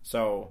 Right.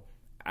 So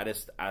I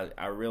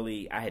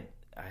had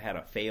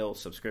a failed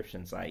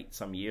subscription site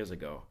some years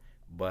ago,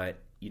 but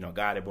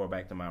God had brought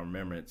back to my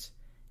remembrance,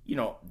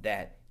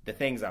 that the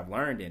things I've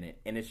learned in it,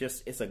 and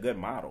it's a good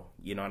model.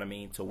 You know what I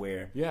mean? To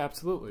where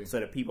absolutely. So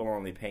that people are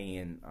only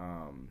paying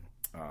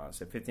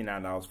so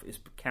 $59. It's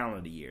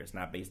calendar year. It's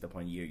not based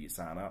upon year you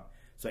sign up.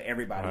 So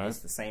everybody gets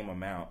the same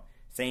amount,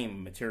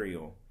 same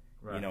material.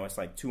 Right. It's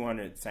like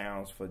 200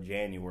 sounds for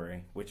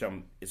January, which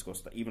it's going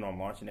to even though I'm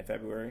launching in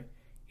February,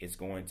 it's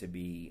going to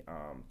be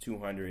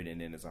 200,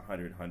 and then it's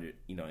 100,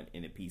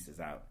 and it pieces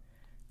out.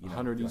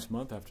 100 each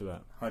month after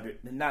that.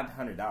 Not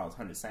 $100,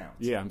 100 sounds.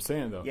 Yeah, I'm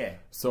saying though. Yeah.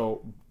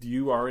 So do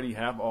you already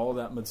have all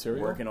that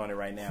material? Working on it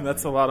right now.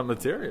 That's a lot of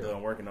material.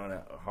 I'm working on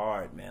it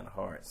hard, man,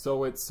 hard.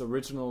 So it's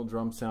original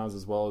drum sounds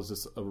as well as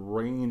just a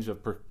range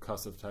of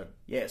percussive type.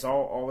 Yeah, it's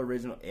all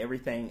original.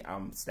 Everything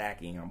I'm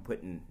stacking, I'm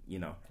putting,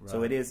 Right.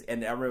 So it is.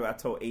 And I remember I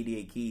told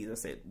 88 Keys, I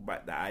said,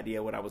 but the idea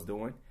of what I was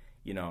doing,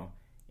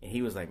 and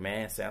he was like,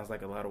 man, sounds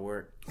like a lot of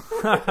work.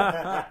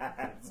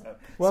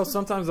 Well,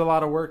 sometimes a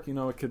lot of work,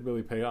 it could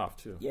really pay off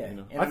too. Yeah.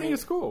 I think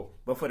it's cool.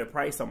 But for the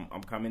price I'm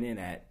coming in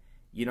at,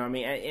 you know what I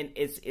mean? And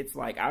it's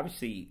like,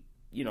 obviously,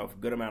 if a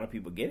good amount of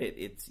people get it,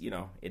 it's,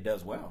 it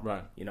does well.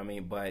 Right. You know what I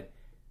mean? But,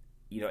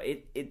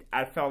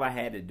 I felt I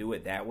had to do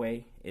it that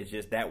way. It's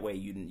just that way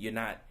you're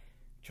not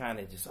trying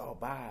to just,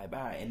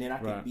 buy. And then I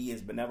can be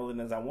as benevolent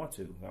as I want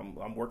to.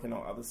 I'm working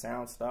on other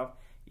sound stuff.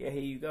 Yeah,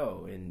 here you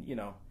go. And,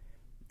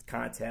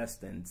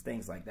 contest and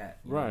things like that.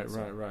 Right.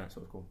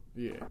 So it's cool.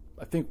 Yeah.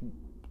 I think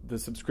the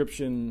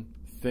subscription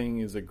thing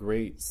is a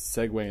great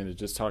segue into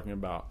just talking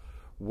about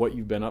what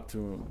you've been up to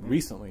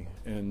recently.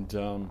 And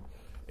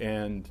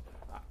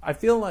I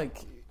feel like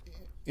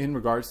in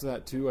regards to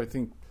that too, I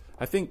think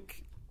I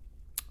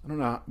don't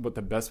know what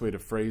the best way to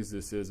phrase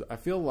this is. I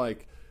feel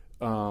like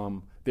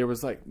there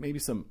was like maybe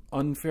some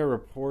unfair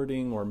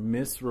reporting or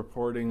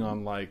misreporting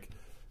on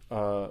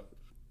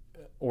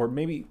or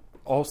maybe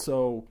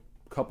also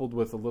coupled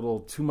with a little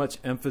too much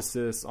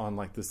emphasis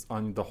on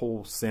on the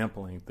whole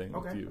sampling thing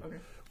with you. Okay.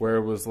 where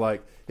it was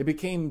like it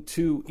became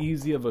too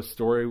easy of a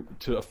story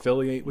to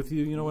affiliate with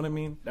you. You know what I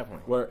mean?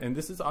 Definitely. And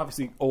this is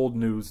obviously old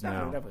news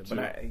now. Definitely.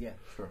 But yeah,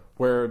 sure.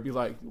 Where it'd be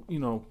like,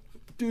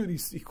 dude,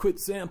 he quit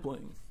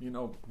sampling.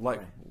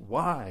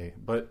 Why?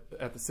 But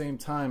at the same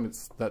time,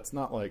 that's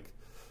not like,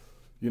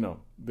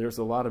 there's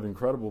a lot of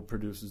incredible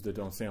producers that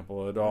don't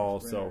sample at all.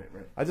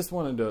 Right. I just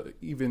wanted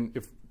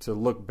to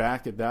look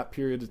back at that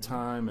period of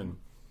time, and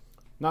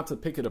not to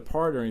pick it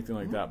apart or anything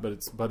like that,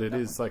 but it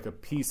is like a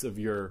piece of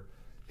your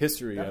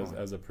history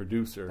as a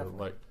producer. Definitely.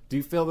 Like, do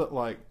you feel that,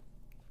 like,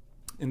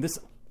 and this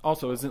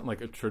also isn't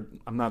like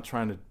I'm not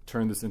trying to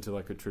turn this into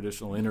like a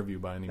traditional interview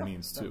by any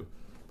means too,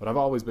 but I've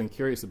always been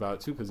curious about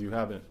it too, because you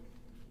haven't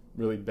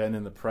really been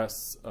in the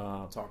press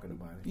talking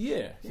about it.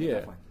 Yeah.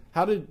 Definitely.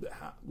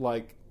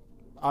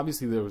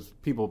 Obviously there was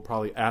people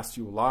probably asked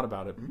you a lot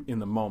about it in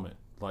the moment,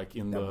 like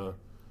in the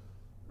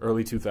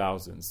early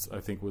 2000s, I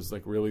think was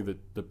like really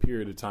the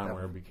period of time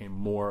where it became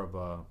more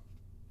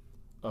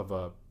of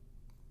a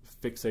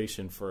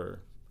fixation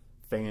for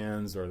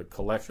fans or the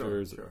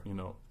collectors. Sure.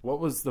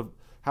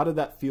 How did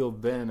that feel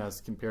then as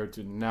compared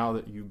to now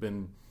that you've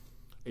been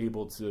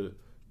able to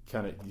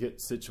kind of get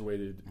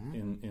situated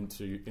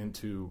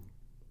into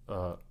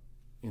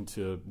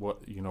what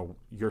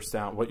your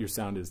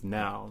sound is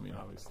now? I mean,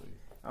 obviously.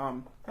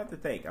 I have to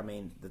think. I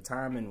mean, the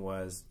timing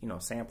was,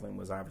 sampling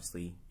was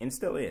obviously, and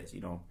still is,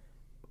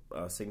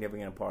 a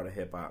significant part of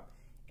hip hop.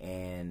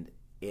 And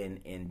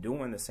in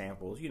doing the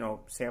samples,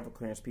 sample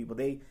clearance people,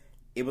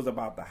 it was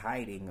about the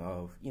hiding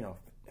of,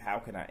 how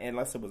can I,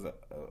 unless it was a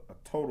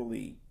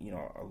totally,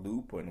 a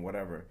loop and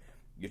whatever,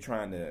 you're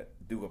trying to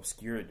do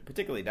obscure,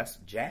 particularly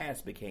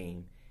jazz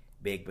became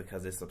big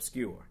because it's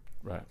obscure.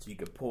 Right. So you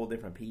could pull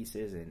different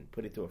pieces and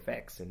put it to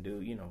effects and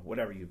do,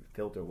 whatever you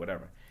filter,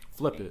 whatever.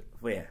 Flip it.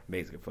 Yeah,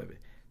 basically flip it.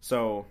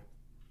 So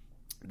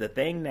the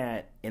thing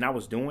and I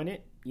was doing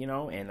it,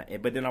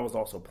 but then I was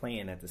also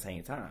playing at the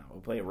same time. I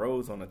would play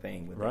Rose on the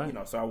thing with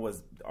it, so I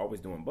was always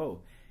doing both.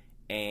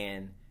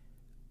 And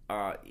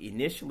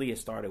initially it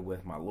started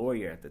with my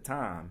lawyer at the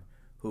time,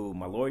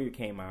 my lawyer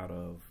came out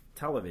of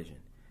television.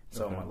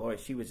 So my lawyer,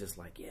 she was just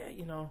like, yeah,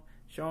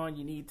 Shawn,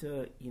 you need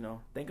to,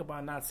 think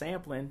about not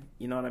sampling,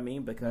 you know what I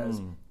mean?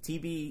 Because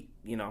TV,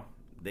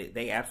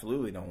 they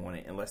absolutely don't want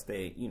it unless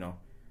they,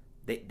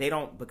 they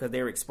don't, because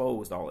they're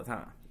exposed all the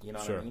time, you know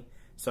what I mean?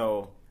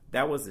 So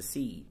that was the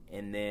seed.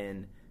 And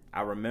then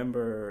I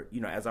remember,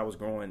 as I was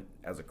growing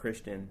as a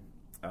Christian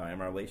in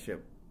my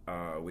relationship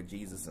with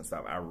Jesus and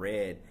stuff,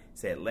 I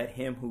said, let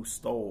him who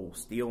stole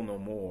steal no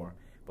more,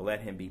 but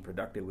let him be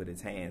productive with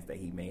his hands that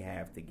he may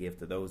have to give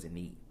to those in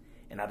need.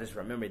 And I just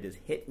remember it just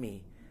hit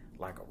me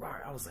like a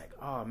rock. I was like,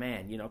 oh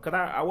man, because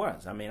I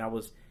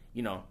was,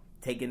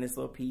 taking this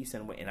little piece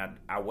and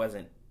I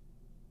wasn't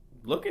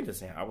looking to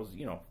sample. I was,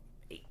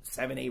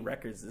 7, 8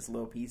 records, this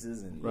little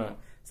pieces and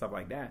stuff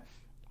like that.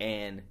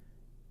 And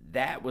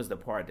that was the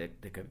part,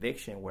 the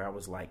conviction where I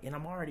was like, and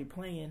I'm already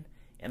playing,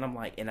 and I'm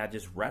like, and I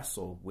just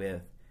wrestled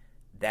with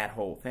that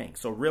whole thing.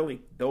 So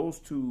really, those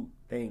two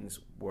things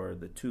were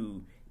the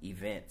two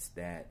events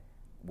that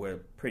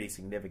were pretty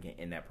significant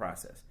in that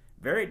process.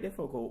 Very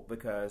difficult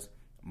because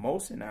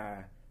Mose and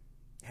I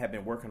have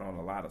been working on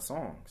a lot of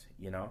songs,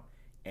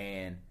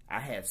 and I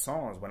had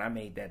songs when I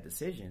made that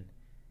decision,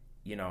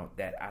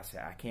 that I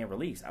said I can't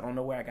release. I don't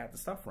know where I got the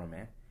stuff from,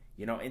 man.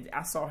 And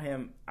I saw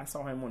him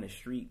on the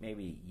street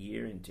maybe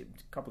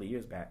a couple of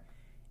years back,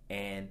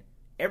 and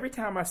every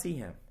time I see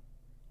him,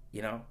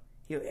 he'll,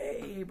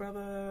 hey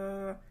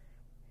brother,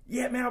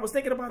 yeah man, I was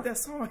thinking about that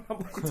song. I'm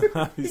like,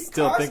 dude, he's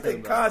still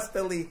thinking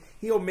constantly.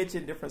 He'll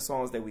mention different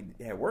songs that we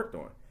had worked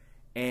on.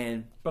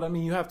 But I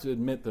mean, you have to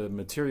admit the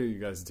material you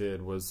guys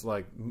did was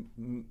like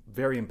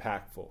very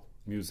impactful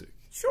music.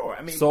 Sure,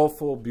 I mean,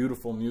 soulful,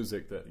 beautiful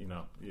music that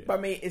Yeah. But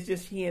I mean, it's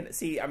just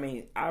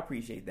I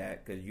appreciate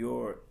that because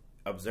you're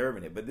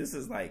observing it. But this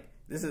is my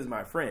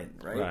friend,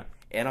 right?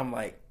 And I'm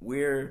like,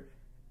 we're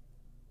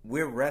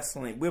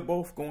wrestling. We're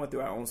both going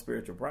through our own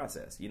spiritual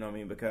process. You know what I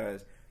mean?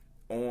 Because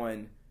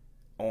on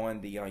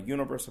the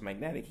Universal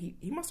Magnetic,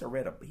 he must have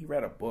read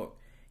a book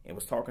and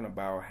was talking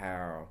about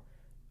how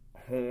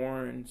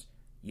horns,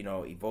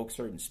 evoke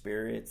certain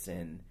spirits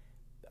and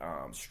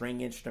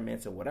string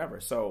instruments or whatever.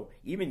 So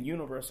even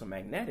Universal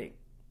Magnetic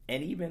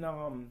and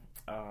even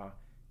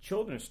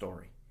Children's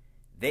Story,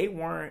 they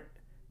weren't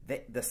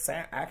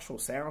actual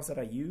sounds that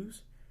I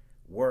use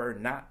were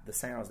not the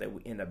sounds that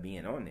would end up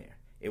being on there.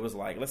 It was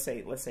like, let's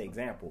say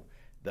example,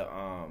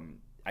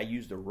 I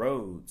used the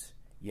Rhodes,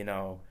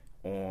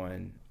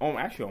 on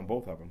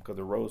both of them, because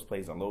the Rhodes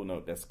plays a low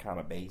note that's kind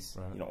of bass,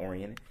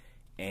 oriented,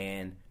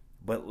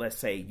 but let's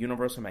say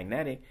Universal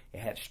Magnetic, it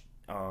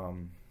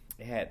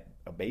had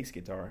a bass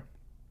guitar,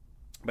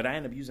 but I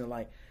ended up using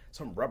like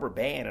some rubber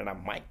band and I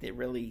mic'd it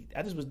really.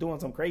 I just was doing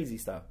some crazy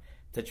stuff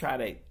to try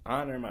to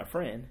honor my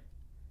friend,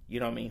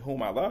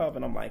 whom I love,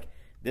 and I'm like,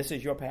 this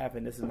is your path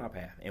and this is my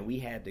path, and we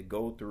had to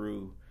go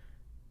through,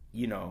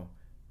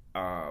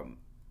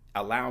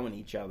 allowing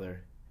each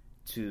other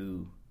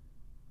to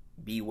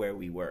be where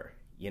we were.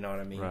 You know what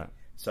I mean? Right.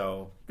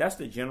 So that's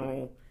the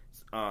general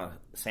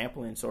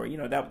sampling. So,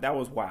 that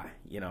was why,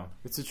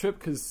 It's a trip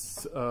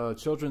because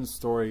Children's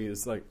Story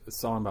is like a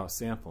song about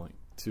sampling,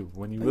 too,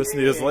 when you listen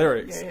to his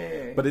lyrics.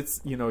 Yeah. But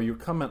it's, you're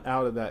coming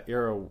out of that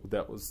era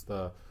that was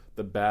the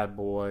bad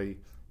boy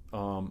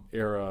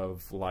era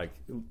of, like,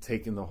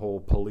 taking the whole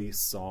Police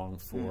song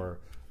for,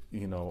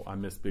 I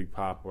Miss Big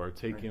Papa, or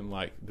taking,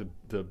 like,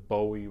 the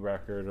Bowie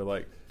record, or,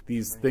 like,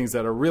 these things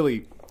that are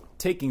really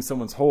taking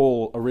someone's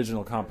whole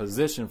original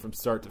composition from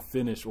start to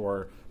finish,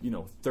 or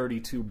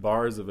 32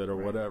 bars of it, or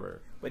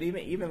whatever. But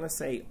even let's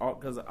say,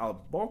 because a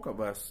bulk of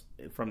us,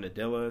 from the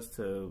Dillas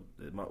to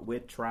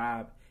with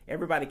Tribe,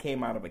 everybody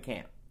came out of a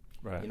camp.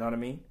 Right. You know what I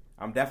mean?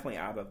 I'm definitely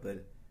out of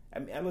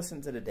I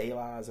listened to the De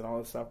La's and all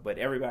this stuff, but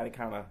everybody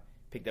kind of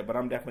picked up. But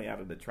I'm definitely out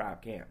of the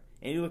Tribe camp.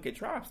 And you look at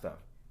Tribe stuff,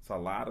 it's a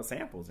lot of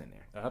samples in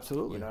there.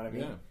 Absolutely. You know what I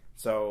mean? Yeah.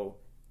 So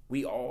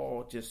we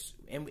all just,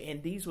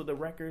 and these were the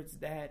records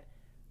that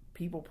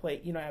people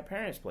played, our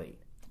parents played,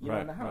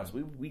 in the house.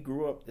 Right. We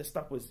grew up, this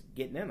stuff was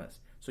getting in us.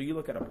 So you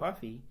look at a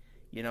Puffy,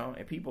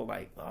 and people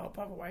like, oh,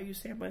 Papa, why are you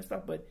sampling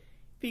stuff? But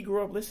if he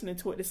grew up listening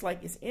to it, it's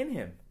like it's in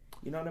him.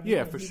 You know what I mean?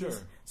 Yeah, for sure.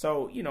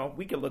 So,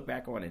 we can look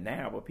back on it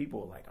now, but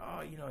people are like,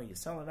 oh, you're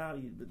selling out,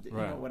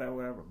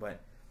 whatever.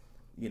 But,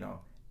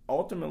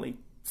 ultimately,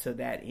 to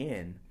that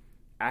end,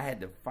 I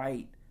had to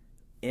fight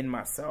in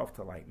myself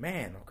to like,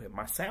 man, okay,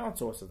 my sound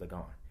sources are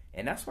gone.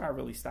 And that's why I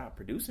really stopped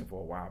producing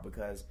for a while,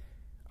 because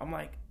I'm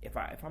like, if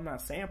I'm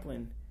not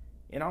sampling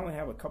and I only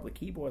have a couple of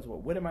keyboards, well,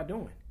 what am I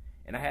doing?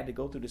 And I had to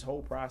go through this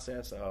whole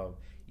process of,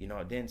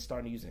 then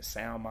starting using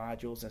sound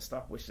modules and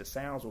stuff, which the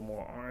sounds were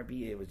more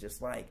R&B. It was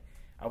just like,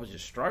 I was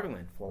just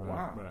struggling for a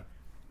while. Right.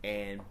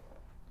 And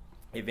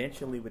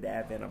eventually, with the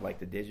advent of like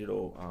the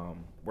digital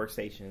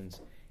workstations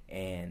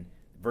and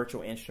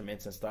virtual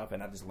instruments and stuff,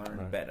 and I just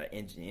learned better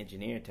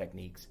engineering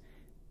techniques,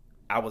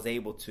 I was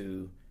able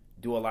to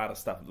do a lot of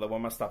stuff. Like,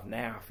 my stuff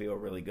now I feel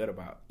really good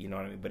about, you know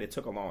what I mean? But it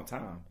took a long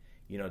time,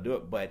 do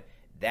it. But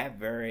that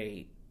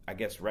very, I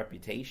guess,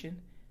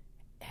 reputation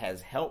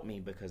has helped me,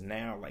 because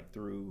now, like,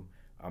 through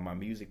my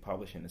music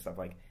publishing and stuff,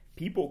 like,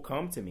 people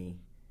come to me.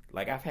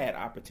 Like, I've had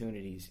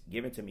opportunities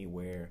given to me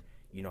where,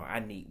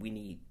 we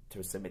need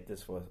to submit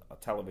this for a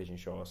television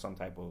show or some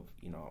type of,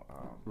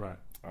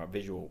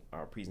 visual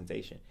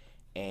presentation.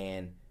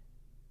 And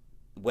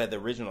where the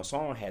original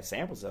song had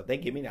samples of, they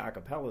give me the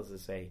acapellas to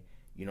say,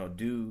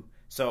 do.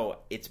 So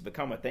it's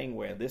become a thing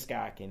where this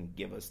guy can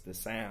give us the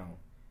sound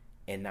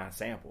and not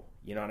sample.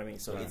 You know what I mean?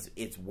 So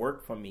it's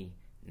worked for me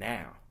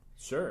now.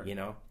 Sure.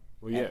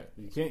 Well, yeah,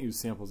 you can't use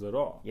samples at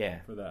all.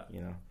 Yeah. For that.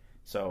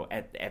 So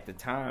at the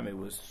time, it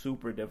was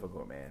super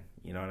difficult, man.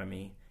 You know what I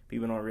mean?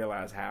 People don't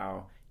realize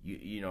how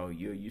you're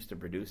used to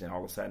producing.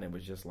 All of a sudden, it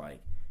was just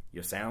like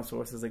your sound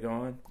sources are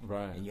gone,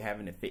 right? And you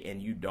having to fit,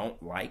 and you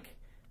don't like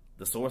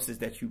the sources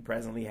that you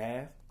presently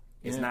have.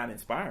 It's not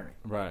inspiring,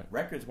 right?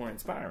 Records weren't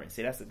inspiring.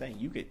 See, that's the thing.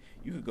 You could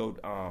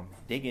go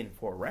digging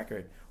for a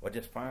record, or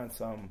just find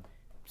some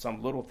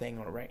little thing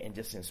on a record and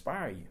just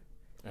inspire you.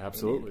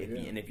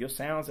 Absolutely. And if your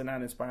sounds are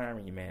not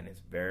inspiring you, man, it's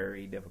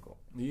very difficult.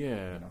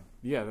 Yeah.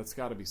 Yeah, that's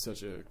got to be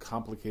such a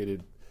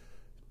complicated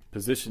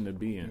position to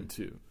be in,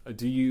 too.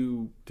 Did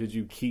you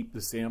keep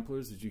the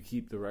samplers? Did you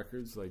keep the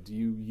records? Like, do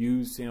you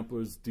use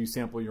samplers? Do you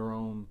sample your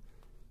own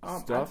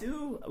stuff? I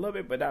do a little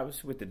bit, but I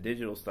was with the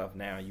digital stuff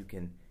now. You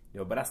can,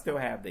 but I still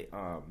have the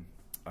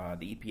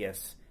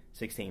EPS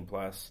 16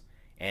 Plus,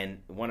 and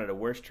one of the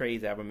worst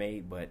trades I ever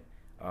made. But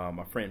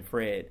my friend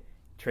Fred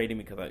traded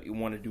me because I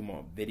wanted to do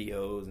more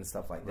videos and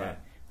stuff like that. Right.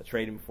 I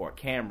traded him for a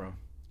camera,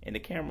 and the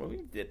camera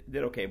did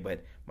okay,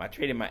 but I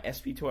traded my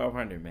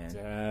SP1200, man.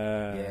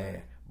 Yeah.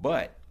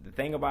 But the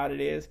thing about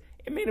it is,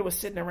 it was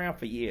sitting around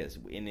for years,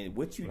 and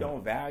what you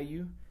don't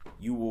value,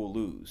 you will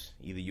lose.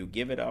 Either you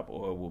give it up,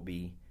 or it will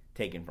be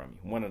taken from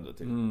you. One of the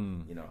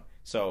two.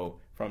 So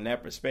from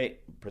that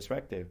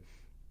perspective,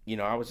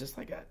 I was just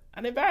like,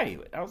 I didn't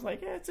value it. I was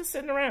like, yeah, it's just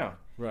sitting around.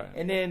 Right.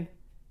 And then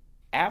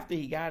after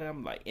he got it,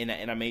 I'm like, and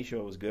I made sure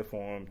it was good for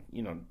him.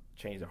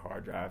 Change the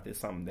hard drive. There's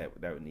something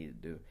that would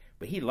need to do.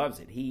 But he loves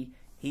it.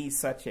 He's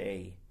such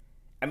a,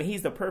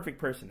 he's the perfect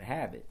person to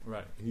have it.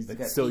 Right. He's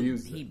still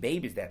using it. He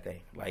babies that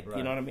thing. Like, right.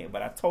 You know what I mean?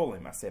 But I told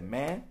him, I said,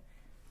 man,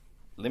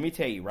 let me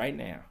tell you right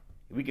now,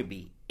 we could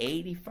be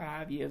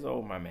 85 years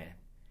old, my man,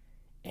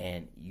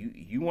 and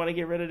you want to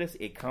get rid of this,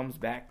 it comes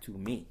back to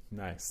me.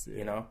 Nice.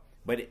 Yeah.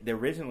 But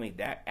originally,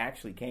 that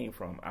actually came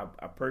from,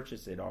 I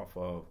purchased it off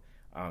of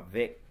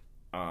Vic,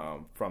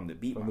 from the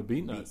Beat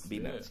Nuts.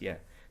 Beat Nuts, yeah.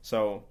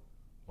 So,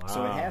 wow.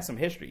 So it has some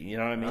history, you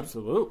know what I mean?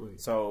 Absolutely.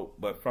 So,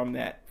 but from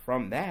that,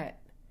 I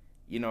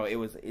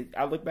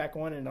look back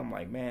on it and I'm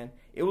like, man,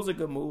 it was a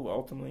good move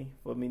ultimately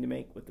for me to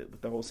make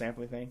with the whole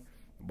sampling thing.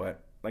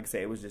 But like I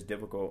say, it was just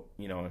difficult,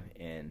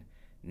 and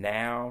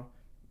now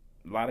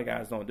a lot of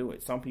guys don't do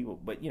it. Some people,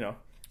 but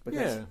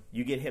because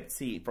you get hip to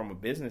see from a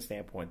business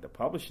standpoint, the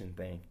publishing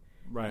thing,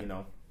 right?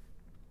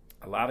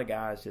 A lot of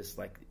guys just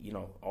like,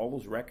 all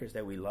those records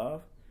that we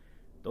love,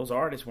 those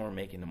artists weren't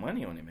making the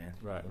money on it, man.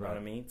 Right. You know what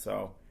I mean?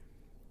 So,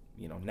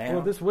 now.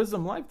 Well, this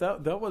Wisdom Life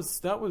that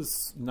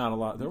was not a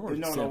lot. There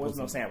weren't there was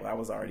no sample. I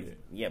was already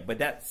but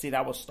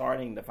that was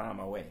starting to find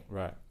my way.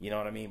 Right. You know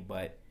what I mean?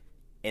 But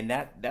and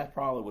that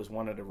probably was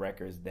one of the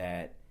records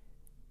that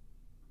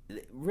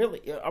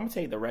really, I'm gonna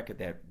tell you the record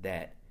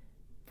that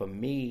for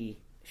me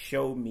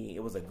showed me,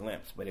 it was a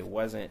glimpse, but it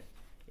wasn't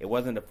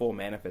the full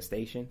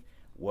manifestation,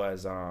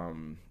 was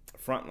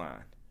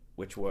Frontline,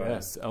 which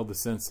was Elder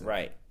Simpson,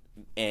 right,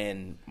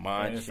 and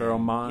Monch, Pharoah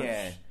Monch,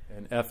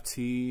 and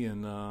FT,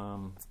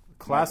 and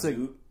classic,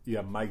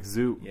 Mike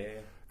Zoot,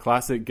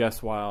 classic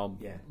Guess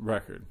Wild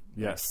record.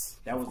 Yes,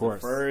 that was the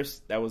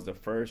first. That was the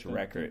first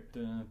record.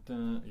 That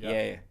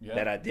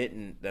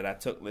I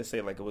took. Let's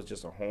say like it was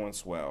just a horn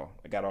swell.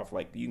 I got off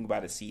like you can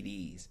buy the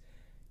CDs,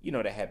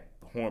 that had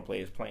horn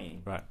players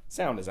playing, right,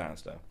 sound design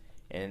stuff,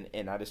 and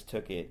I just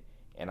took it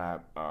and I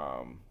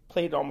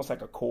played almost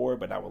like a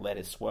chord, but I would let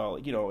it swell,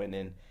 and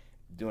then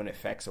doing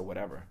effects or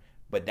whatever.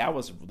 But that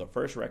was the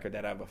first record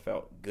that I ever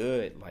felt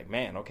good. Like,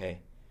 man, okay,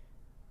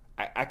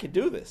 I could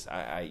do this.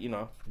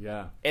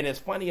 Yeah. And it's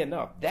funny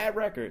enough, that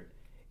record,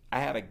 I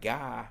had a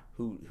guy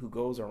who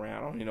goes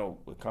around, I don't even know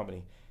what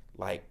company,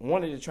 like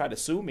wanted to try to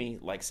sue me,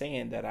 like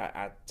saying that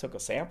I took a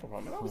sample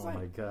from it. I was like, oh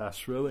my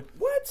gosh, really?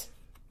 What?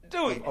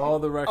 Dude, of all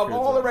the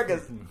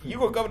records, you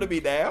gonna come to me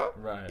now?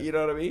 Right. You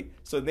know what I mean?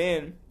 So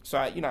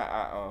I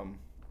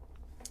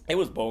it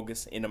was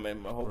bogus in my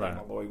whole thing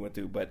my lawyer went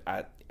through, but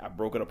I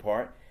broke it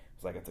apart.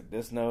 It's like I took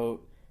this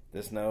note,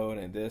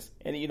 and this,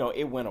 and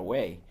it went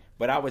away.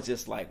 But I was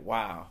just like,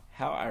 wow,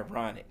 how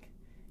ironic.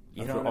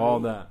 You know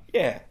all that.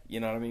 Yeah, you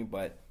know what I mean?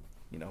 But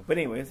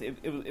anyways,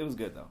 it was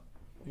good though.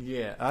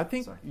 Yeah, I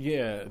think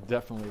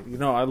definitely.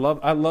 I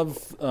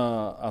love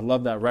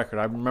that record.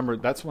 I remember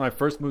that's when I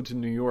first moved to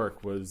New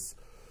York. Was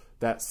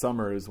that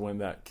summer is when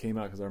that came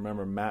out, because I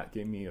remember Matt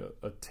gave me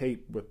a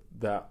tape with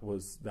that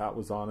was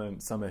on it,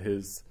 and some of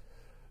his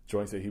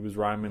joints that he was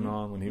rhyming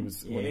on when he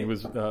was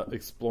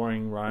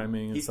exploring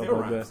rhyming and stuff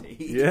like that.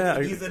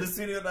 He's in the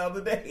studio the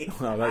other day.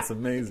 Wow, that's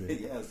amazing.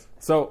 Yes.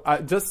 So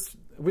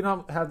we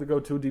don't have to go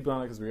too deep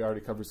on it because we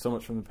already covered so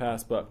much from the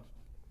past, but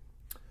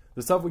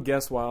the stuff with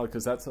Guess Wild,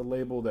 because that's a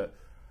label that,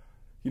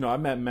 I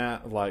met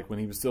Matt like when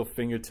he was still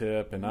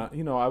Fingertip, and I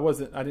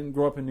didn't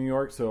grow up in New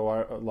York, so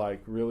I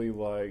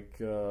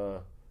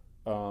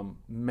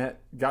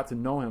got to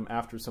know him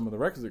after some of the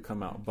records that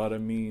come out. But I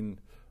mean,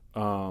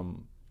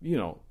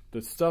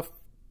 the stuff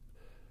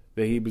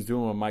that he was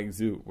doing with Mike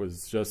Zoot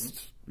was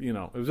just, it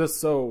was just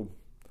so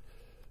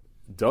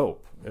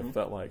dope. It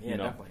felt like,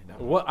 definitely.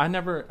 I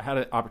never had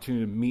an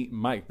opportunity to meet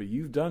Mike, but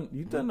you've done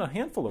a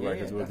handful of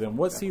records with him.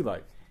 What's he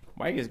like?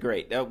 Mike is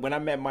great. When I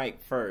met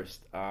Mike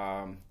first,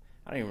 I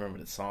don't even remember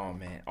the song,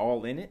 man.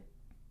 All in It?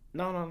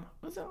 No.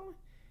 Was that all?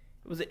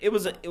 It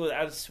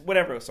was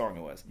whatever song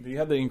it was. You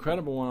had the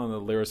incredible one on the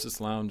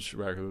Lyricist Lounge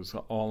record. It was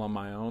All on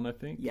My Own, I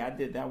think. Yeah, I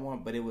did that one,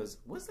 but it was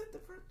that the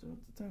first?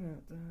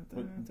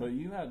 But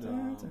you had.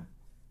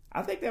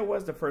 I think that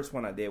was the first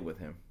one I did with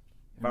him.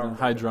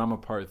 High Drama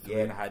Part 3.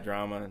 Yeah, the High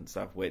Drama and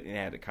stuff and it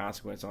had the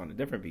Consequence on the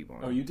different people.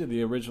 Oh, you did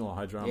the original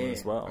High Drama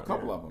as well. A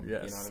couple of them.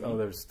 Yes. You know what I mean?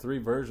 There's 3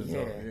 versions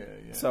of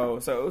it. Yeah. So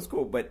it was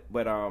cool, but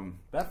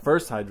that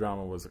first High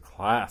Drama was a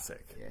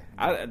classic. Yeah.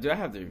 I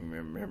have to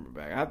remember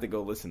back. I have to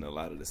go listen to a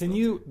lot of this. Can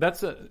you?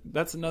 That's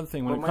another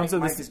thing when it comes to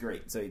this. Mike is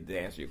great. So to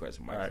answer your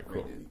question, Mike is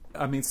great. Cool.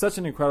 I mean, such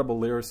an incredible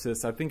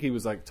lyricist. I think he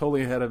was like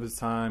totally ahead of his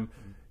time.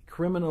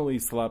 Criminally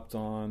slept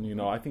on.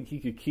 I think he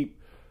could keep.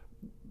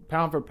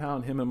 Pound for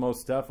pound, him and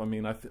Mos Def. I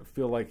mean, I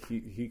feel like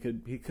he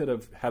could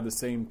have had the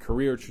same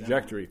career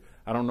trajectory.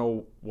 I don't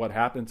know what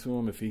happened to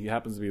him. If he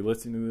happens to be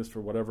listening to this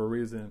for whatever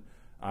reason,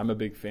 I'm a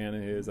big fan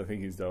of his. I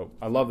think he's dope.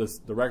 I love this.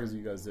 The records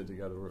you guys did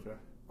together were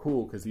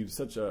cool because he was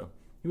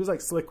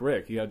like Slick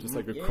Rick. He had just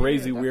like a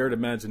crazy, weird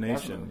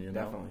imagination.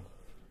 Definitely.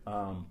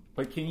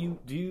 But can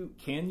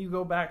you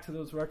go back to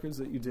those records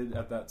that you did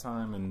at that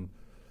time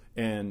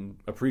and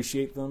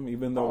appreciate them,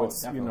 even though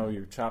it's definitely.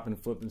 You're chopping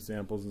and flipping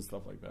samples and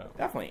stuff like that.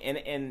 Definitely,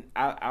 and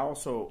I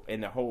also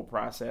in the whole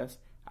process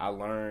I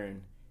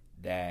learned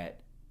that,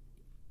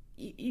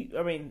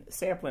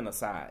 sampling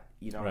aside,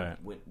 right.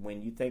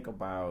 when you think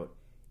about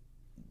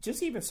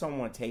just even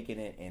someone taking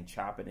it and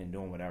chopping and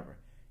doing whatever,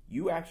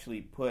 you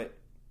actually put,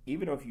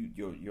 even if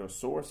your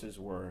sources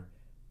were,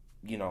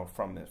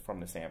 from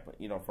the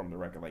sampling, from the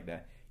record like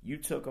that, you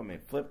took them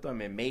and flipped them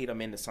and made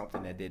them into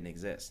something that didn't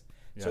exist.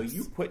 Yes. So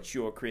you put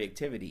your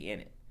creativity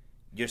in it.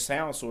 Your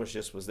sound source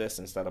just was this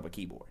instead of a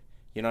keyboard.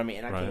 You know what I mean?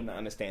 And I came to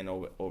understand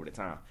over the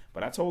time.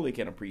 But I totally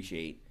can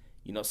appreciate,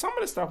 some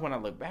of the stuff when I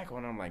look back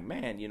on it, I'm like,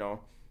 man,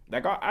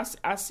 like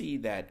I see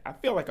that. I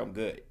feel like I'm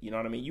good. You know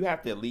what I mean? You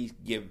have to at least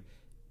give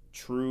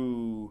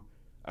true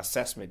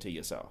assessment to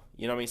yourself.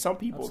 You know what I mean? Some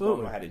people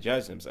don't know how to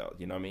judge themselves.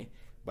 You know what I mean?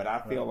 But I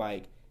feel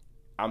like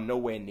I'm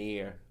nowhere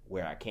near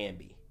where I can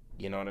be.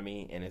 You know what I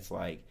mean? And it's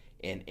like,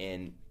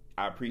 and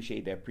I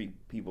appreciate that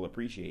people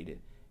appreciate it,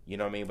 you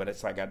know what I mean? But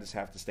it's like I just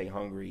have to stay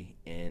hungry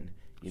and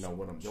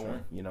what I'm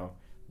doing,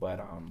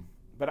 But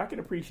I can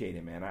appreciate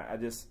it, man.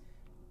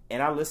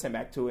 I listen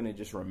back to it and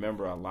just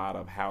remember a lot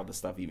of how the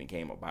stuff even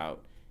came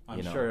about,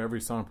 I'm sure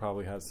every song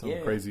probably has some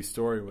crazy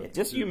story with it.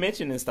 Just you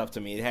mentioning stuff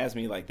to me, it has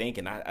me like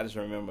thinking. I just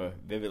remember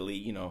vividly,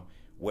 you know,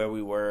 where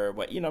we were,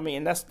 but you know what I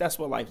mean? And that's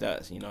what life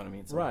does, you know what I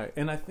mean? So, right.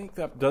 And I think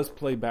that does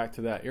play back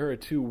to that era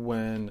too,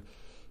 when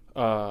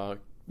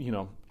you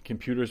know,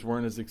 computers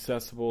weren't as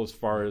accessible as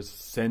far as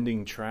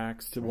sending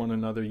tracks to one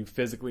another. You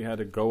physically had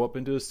to go up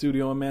into a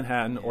studio in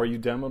Manhattan, or you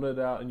demoed it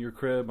out in your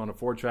crib on a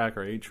 4-track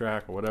or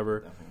 8-track or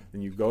whatever.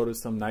 Then you go to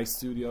some nice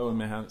studio in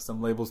Manhattan,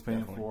 some label's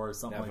paying for, or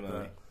something like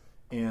that.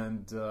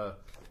 And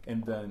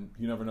then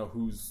you never know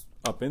who's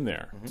up in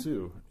there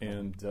too.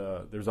 And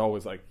there's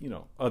always, like, you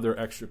know, other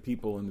extra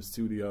people in the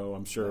studio.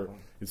 I'm sure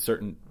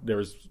there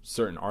was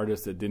certain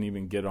artists that didn't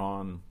even get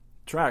on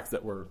tracks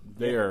that were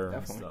there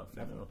and stuff.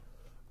 You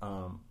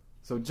know?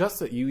 So just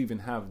that you even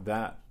have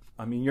that,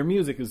 I mean, your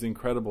music is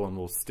incredible and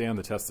will stand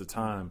the test of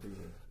time,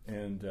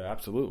 and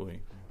absolutely.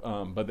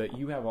 But that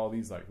you have all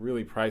these like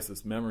really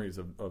priceless memories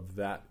of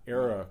that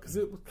era, because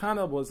it kind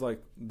of was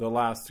like the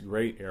last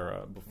great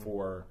era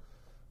before.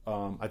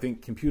 I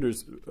think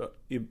computers,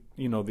 you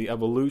know, the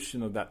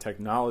evolution of that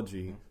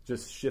technology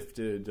just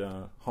shifted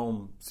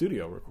home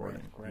studio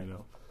recording. Right.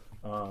 You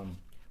know,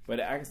 but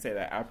I can say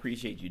that I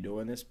appreciate you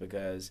doing this,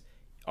 because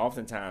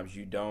oftentimes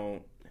you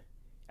don't.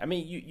 I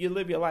mean, you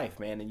live your life,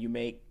 man, and you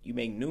make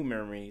new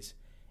memories,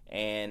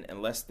 and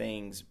unless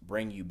things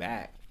bring you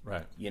back,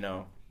 right? You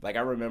know, like I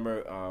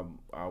remember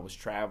I was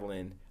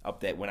traveling up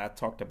that when I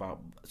talked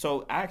about.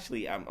 So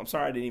actually, I'm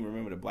sorry I didn't even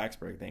remember the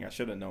Blacksburg thing. I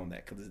should have known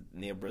that because it's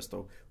near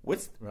Bristol.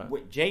 What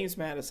James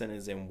Madison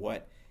is in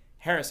what?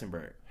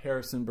 Harrisonburg,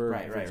 Virginia.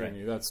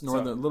 Right. That's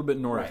north, a little bit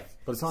north,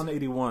 but it's on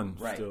 81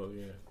 still.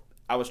 Yeah.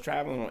 I was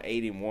traveling on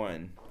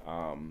 81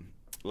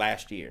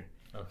 last year.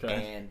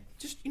 Okay. And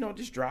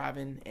just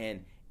driving,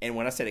 and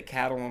when I said a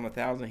cattle on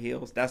 1,000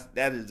 hills, that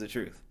is the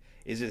truth.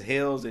 It's just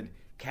hills and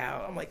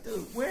cow. I'm like,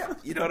 dude, where?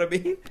 You know what I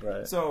mean?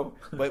 Right. So,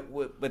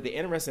 but the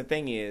interesting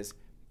thing is,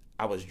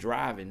 I was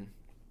driving,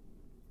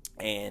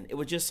 and it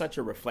was just such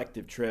a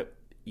reflective trip.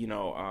 You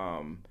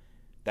know,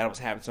 that I was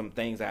having some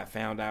things that I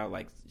found out,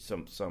 like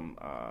some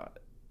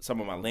of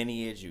my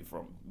lineage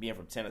from being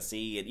from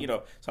Tennessee, and you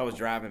know, so I was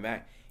driving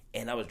back,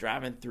 and I was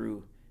driving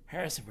through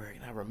Harrisonburg,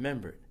 and I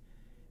remembered,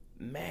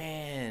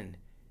 man,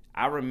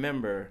 I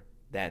remember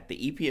that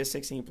the EPS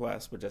 16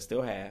 Plus, which I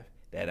still have,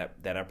 that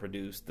I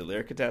produced the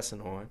Lyric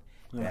Contestant on,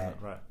 that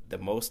the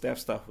Most Def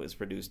stuff was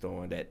produced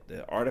on, that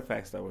the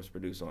Artifact stuff was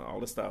produced on, all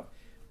the stuff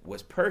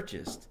was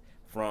purchased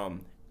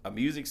from a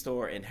music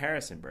store in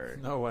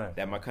Harrisonburg. No way.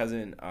 That my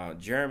cousin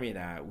Jeremy and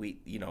I, we,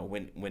 you know,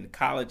 when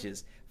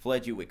colleges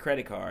flood you with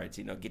credit cards,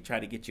 you know, try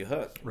to get you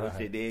hooked. Right. Which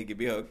they did get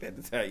me hooked at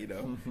the time, you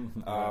know.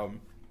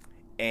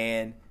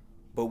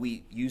 But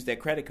we used that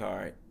credit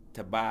card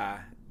to buy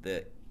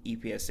the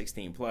EPS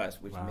 16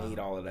 Plus, which made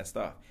all of that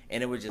stuff.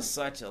 And it was just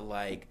such a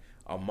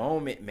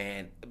moment,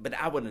 man. But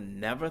I would have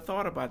never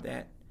thought about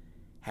that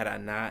had I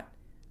not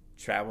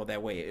traveled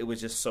that way. It was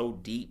just so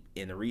deep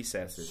in the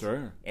recesses.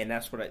 Sure. And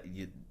that's what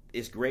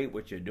it's great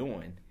what you're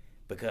doing,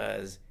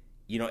 because,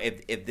 you know,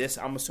 if this,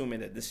 I'm assuming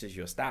that this is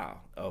your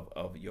style of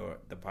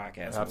the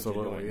podcast.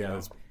 Absolutely. Doing, yeah. you know?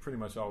 It's pretty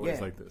much always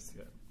like this.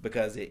 Yeah.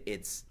 Because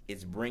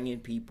it's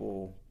bringing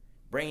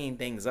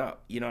things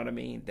up, you know what I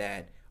mean,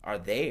 that are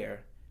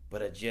there,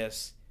 but are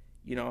just,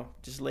 you know,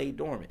 just laid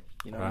dormant.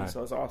 You know, what I mean?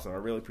 So it's awesome. I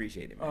really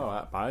appreciate it, man.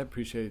 Oh, I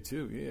appreciate it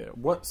too. Yeah.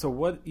 What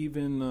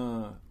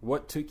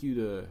took you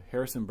to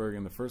Harrisonburg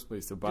in the first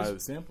place to buy the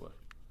sampler?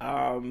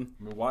 I mean,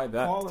 why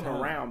that? Calling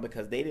around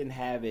because they didn't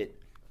have it.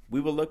 We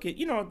would look at,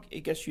 you know, I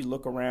guess you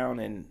look around,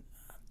 and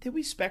did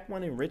we spec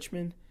one in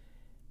Richmond?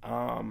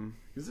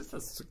 This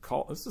is a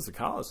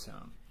college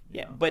town.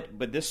 Yeah, but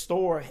this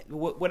store,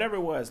 whatever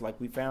it was, like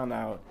we found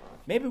out,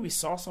 maybe we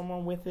saw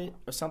someone with it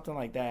or something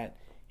like that,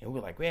 and we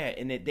were like, yeah,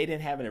 and they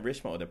didn't have it in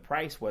Richmond. The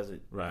price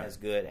wasn't as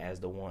good as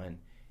the one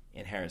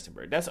in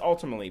Harrisonburg. That's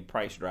ultimately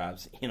price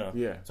drives, you know.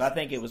 Yeah. So I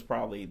think it was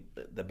probably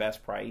the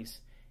best price,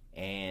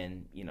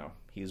 and, you know,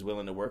 he was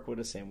willing to work with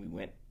us, and we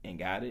went and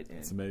got it. And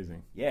it's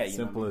amazing. Yeah.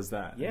 Simple as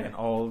that. Yeah. And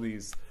all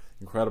these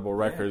incredible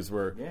records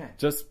were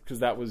just because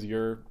that was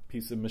your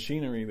piece of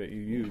machinery that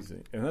you used,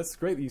 and that's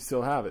great that you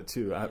still have it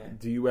too.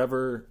 Do you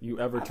ever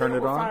turn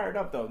it on? Fired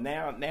up though.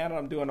 Now that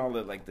I'm doing all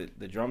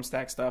the drum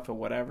stack stuff or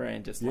whatever,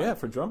 and just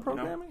for drum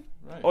programming,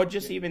 you know, or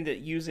just even to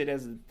use it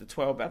as the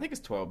 12. I think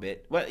it's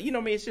 12-bit. Well, you know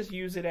what I mean. It's just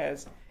use it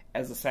as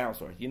a sound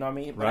source. You know what I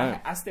mean.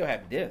 But I still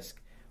have disc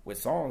with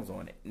songs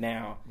on it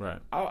now. Right.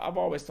 I've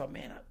always thought,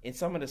 man, in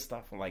some of this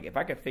stuff, like if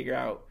I could figure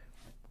out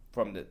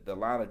from the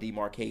line of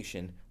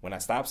demarcation when I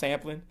stop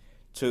sampling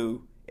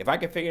to if I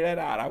can figure that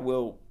out, I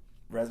will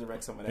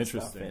resurrect some of that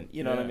stuff. And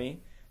you know what I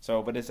mean?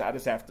 So, but I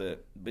just have to,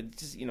 but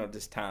just, you know,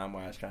 this time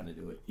while I was trying to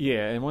do it.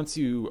 Yeah, and once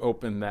you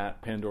open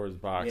that Pandora's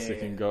box, it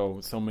can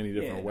go so many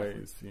different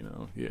ways, you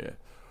know. Yeah.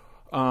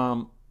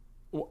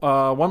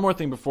 One more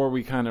thing before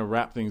we kind of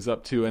wrap things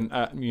up too, and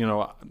you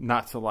know,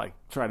 not to like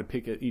try to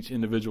pick at each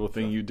individual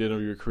thing you did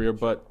over your career,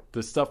 but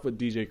the stuff with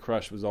DJ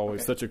Crush was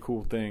always such a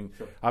cool thing.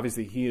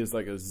 Obviously, he is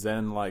like a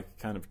Zen-like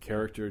kind of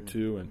character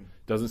too, and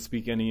doesn't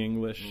speak any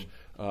English.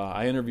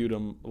 I interviewed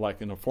him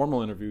like in a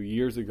formal interview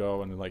years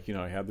ago, and like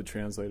I had the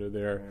translator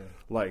there.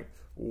 Like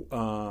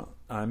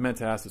I meant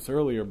to ask this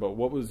earlier, but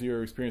what was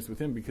your experience with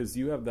him? Because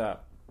you have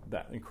that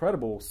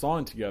incredible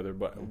song together,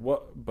 but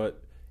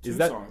two is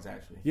that songs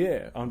actually?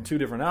 Yeah, on two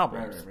different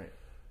albums. Right.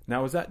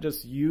 Now, was that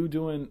just you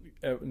doing?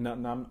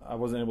 I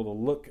wasn't able to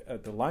look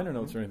at the liner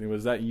notes or anything.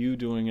 Was that you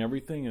doing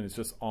everything, and it's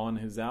just on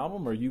his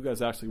album, or you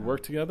guys actually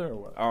work together, or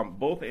what?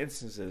 Both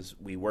instances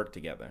we worked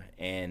together,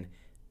 and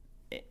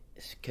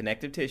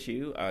Connective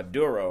Tissue,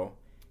 Duro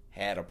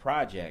had a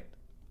project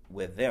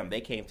with them.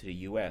 They came to the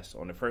U.S.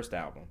 on the first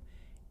album,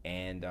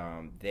 and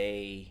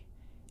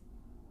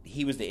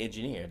he was the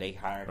engineer. They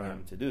hired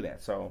him to do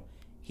that. So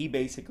he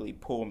basically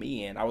pulled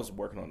me in. I was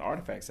working on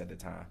Artifacts at the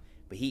time,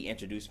 but he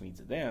introduced me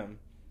to them.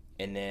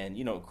 And then,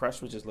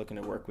 Crush was just looking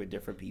to work with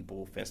different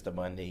people, Festa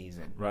Mondays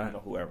and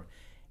whoever.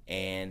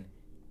 And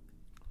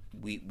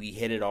we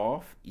hit it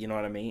off, you know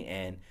what I mean?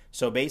 And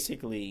so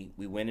basically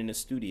we went in the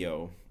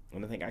studio,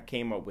 and I think I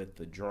came up with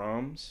the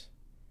drums.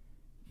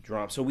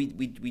 So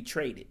we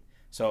traded.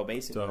 So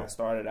basically I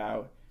started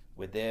out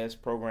with this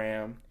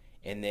program,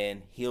 and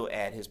then he'll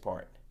add his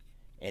part.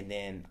 And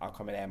then I'll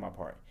come and add my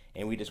part.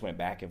 And we just went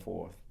back and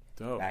forth,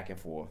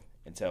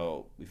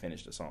 until we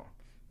finished the song.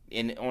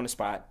 On the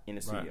spot, in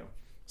the studio. Right.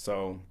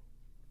 So,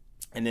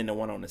 and then the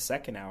one on the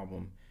second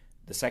album,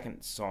 the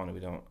second song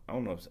that I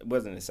don't know, it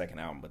wasn't the second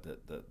album, but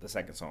the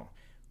second song,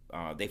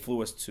 they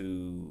flew us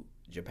to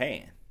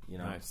Japan,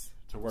 Nice.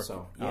 To work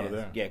out of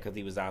there. Yeah, because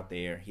he was out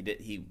there.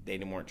 They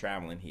weren't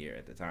traveling here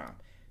at the time.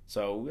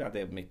 So we were out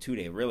there 2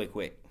 days, really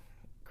quick.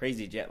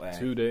 Crazy jet lag.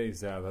 2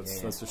 days,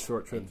 that's a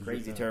short trip. And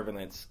crazy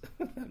turbulence.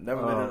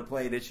 Never been on a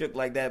plane that shook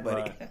like that,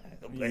 buddy.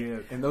 Yeah,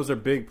 and those are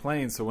big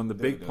planes, so when the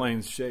big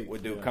planes shake.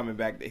 Coming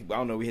back, I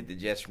don't know, we hit the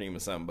jet stream or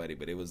something, buddy,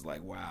 but it was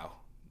like, wow.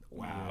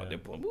 Yeah.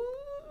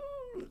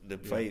 The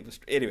plane was,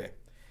 anyway.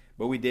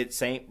 But we did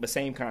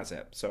same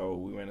concept. So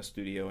we were in a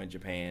studio in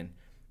Japan.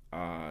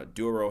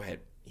 Duro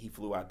he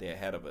flew out there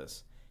ahead of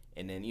us.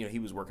 And then, he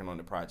was working on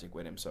the project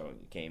with him, so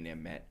he came there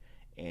and met.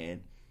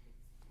 And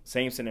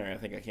same scenario. I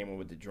think I came up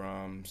with the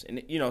drums,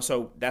 and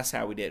so that's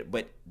how we did it.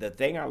 But the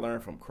thing I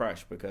learned from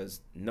Crush, because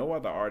no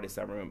other artist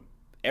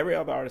every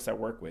other artist I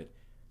work with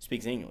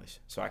speaks English,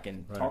 so I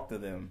can talk to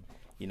them,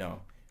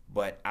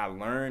 But I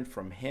learned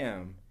from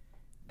him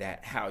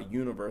that how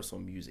universal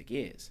music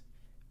is,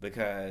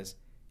 because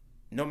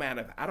no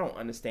matter if I don't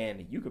understand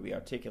it, you could be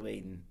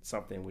articulating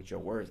something with your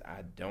words.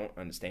 I don't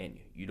understand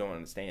you. You don't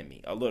understand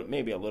me.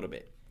 Maybe a little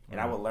bit, and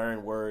I would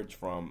learn words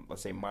from,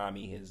 let's say,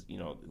 Mommy, his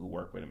who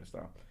worked with him and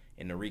stuff.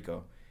 In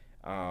Noriko,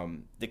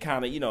 to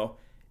kind of,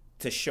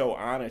 to show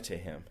honor to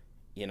him,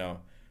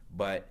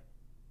 but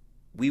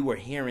we were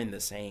hearing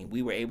the same.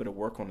 We were able to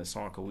work on the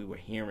song because we were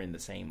hearing the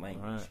same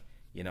language,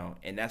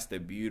 and that's the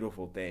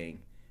beautiful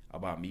thing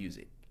about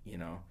music,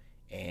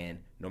 and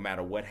no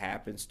matter what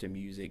happens to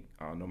music,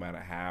 no matter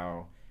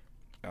how,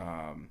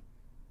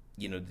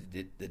 the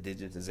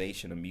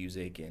digitization of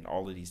music and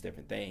all of these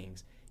different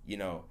things,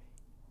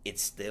 it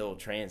still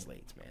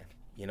translates, man.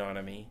 You know what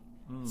I mean?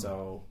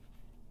 So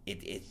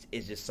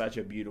it's just such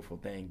a beautiful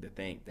thing to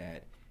think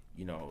that,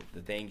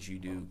 the things you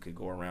do could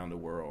go around the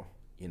world,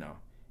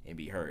 and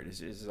be heard.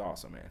 It's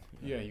awesome, man.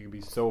 Yeah, you can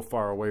be so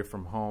far away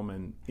from home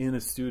and in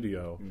a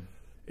studio,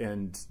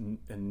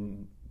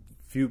 and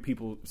few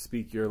people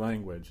speak your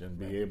language, and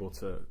be able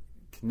to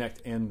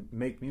connect and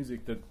make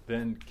music that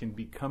then can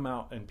come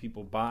out and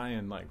people buy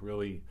and like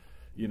really,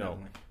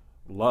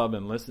 love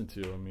and listen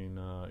to. I mean,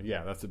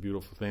 that's a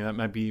beautiful thing. That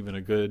might be even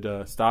a good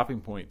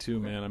stopping point too,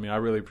 man. I mean, I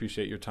really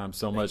appreciate your time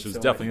so much. It was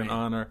definitely an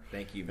honor.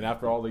 Thank you, man. And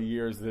after all the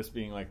years, this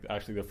being like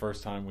actually the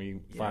first time we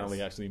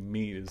finally actually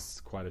meet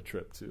is quite a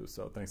trip too.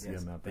 So thanks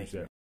again, man. I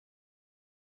appreciate it.